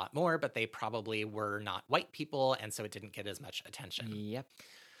probably a lot more, but they probably were not white people, and so it didn't get as much attention. Yep.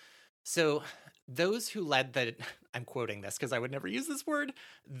 So those who led the, I'm quoting this because I would never use this word,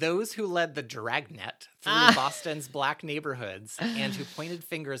 those who led the dragnet through Boston's Black neighborhoods and who pointed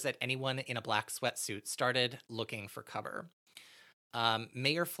fingers at anyone in a black sweatsuit started looking for cover.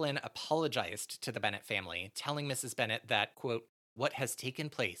 Mayor Flynn apologized to the Bennett family, telling Mrs. Bennett that, quote, "What has taken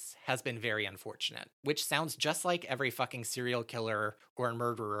place has been very unfortunate," which sounds just like every fucking serial killer or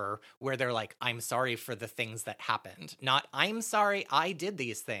murderer where they're like, "I'm sorry for the things that happened." Not, "I'm sorry I did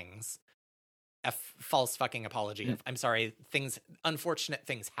these things." A false fucking apology of, "I'm sorry, unfortunate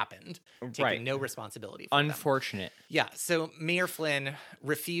things happened." Taking no responsibility for Unfortunate. them. Yeah, so Mayor Flynn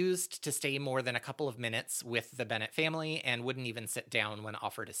refused to stay more than a couple of minutes with the Bennett family and wouldn't even sit down when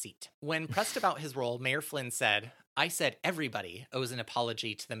offered a seat. When pressed about his role, Mayor Flynn said, "I said everybody owes an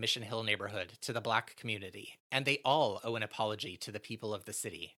apology to the Mission Hill neighborhood, to the Black community, and they all owe an apology to the people of the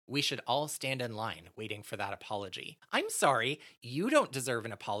city. We should all stand in line waiting for that apology." I'm sorry, you don't deserve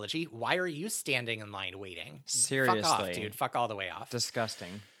an apology. Why are you standing in line waiting? Seriously. Fuck off, dude. Fuck all the way off.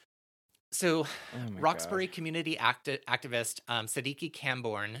 Disgusting. So, Oh my Roxbury God. community activist Siddiqui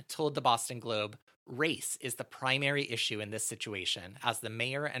Camborne told the Boston Globe, "Race is the primary issue in this situation, as the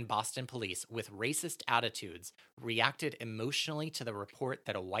mayor and Boston police, with racist attitudes, reacted emotionally to the report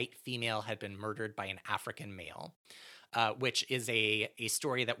that a white female had been murdered by an African male," which is a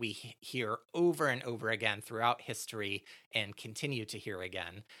story that we hear over and over again throughout history and continue to hear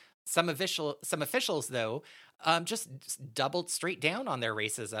again. Some officials, though, just doubled straight down on their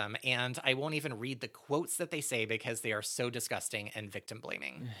racism, and I won't even read the quotes that they say because they are so disgusting and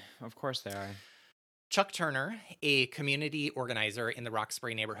victim-blaming. Of course they are. Chuck Turner, a community organizer in the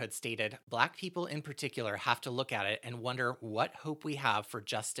Roxbury neighborhood, stated, "Black people in particular have to look at it and wonder what hope we have for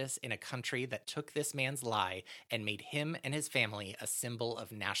justice in a country that took this man's lie and made him and his family a symbol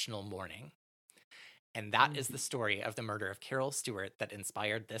of national mourning." And that is the story of the murder of Carol Stewart that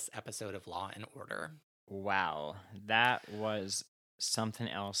inspired this episode of Law and Order. Wow. That was something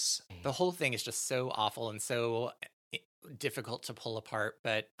else. The whole thing is just so awful and so difficult to pull apart,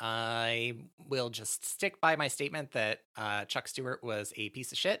 but I will just stick by my statement that Chuck Stewart was a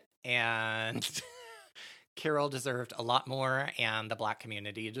piece of shit, and Carol deserved a lot more, and the Black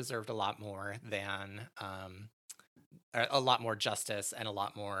community deserved a lot more than a lot more justice and a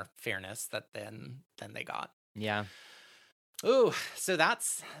lot more fairness than they got. Yeah. Oh, so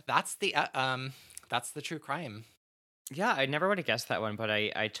that's the true crime. Yeah, I never would have guessed that one, but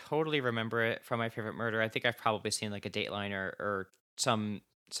I totally remember it from My Favorite Murder. I think I've probably seen like a Dateline or some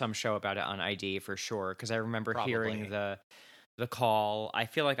show about it on ID for sure, because I remember hearing the call. I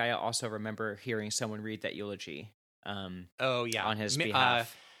feel like I also remember hearing someone read that eulogy. Oh yeah, on his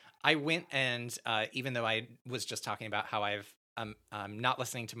behalf. I went and even though I was just talking about how I'm not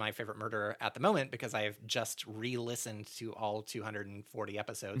listening to My Favorite Murder at the moment because I've just re-listened to all 240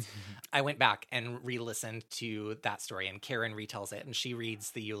 episodes, I went back and re-listened to that story, and Karen retells it, and she reads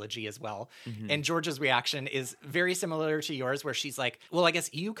the eulogy as well. And George's reaction is very similar to yours, where she's like, "Well, I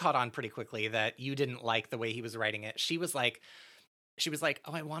guess you caught on pretty quickly that you didn't like the way he was writing it." She was like,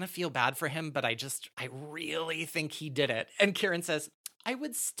 "Oh, I want to feel bad for him, but I really think he did it." And Karen says, "I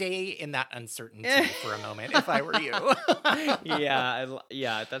would stay in that uncertainty for a moment if I were you."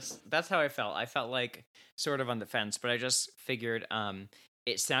 Yeah, that's how I felt. I felt like sort of on the fence, but I just figured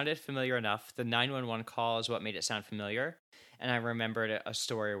it sounded familiar enough. The 911 call is what made it sound familiar, and I remembered a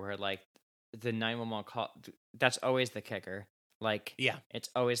story where like the 911 call, that's always the kicker. Like, Yeah. it's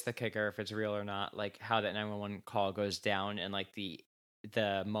always the kicker if it's real or not. Like how that 911 call goes down and like the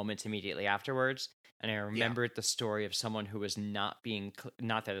moments immediately afterwards. And I remembered the story of someone who was not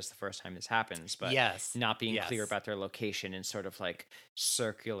that it's the first time this happens, but not being clear about their location and sort of like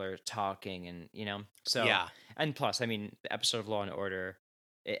circular talking and, so, and plus, I mean, the episode of Law and Order,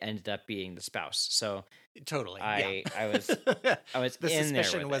 it ended up being the spouse. So totally. I was the in suspicion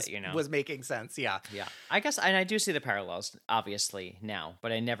there with it, was making sense. Yeah. Yeah. I guess, and I do see the parallels obviously now,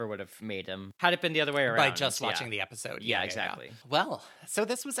 but I never would have made them had it been the other way around. By just watching the episode. Yeah, exactly. Well, so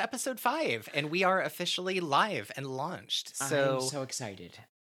this was episode 5 and we are officially live and launched. So I'm so excited.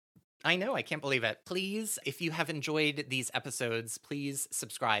 I know, I can't believe it. Please, if you have enjoyed these episodes, please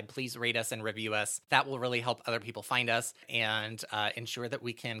subscribe, please rate us and review us. That will really help other people find us and ensure that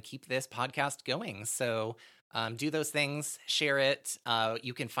we can keep this podcast going. So do those things, share it.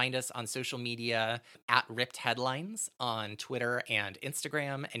 You can find us on social media at Ripped Headlines on Twitter and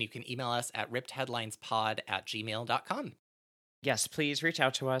Instagram, and you can email us at rippedheadlinespod@gmail.com. Yes, please reach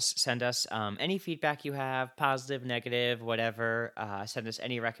out to us. Send us any feedback you have, positive, negative, whatever. Send us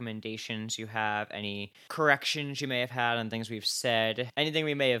any recommendations you have, any corrections you may have had on things we've said, anything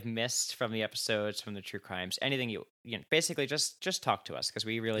we may have missed from the episodes, from the true crimes, anything you basically just talk to us because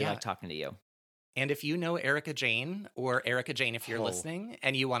we really like talking to you. And if you know Erica Jane, or Erica Jane if you're listening,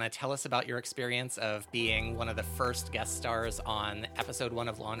 and you want to tell us about your experience of being one of the first guest stars on episode 1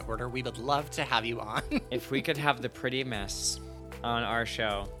 of Law & Order, we would love to have you on. If we could have the pretty mess on our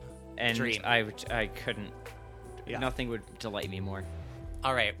show, and Dream. I couldn't. Yeah. Nothing would delight me more.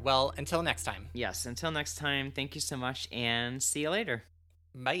 All right. Well, until next time. Yes, until next time, thank you so much, and see you later.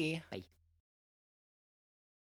 Bye. Bye.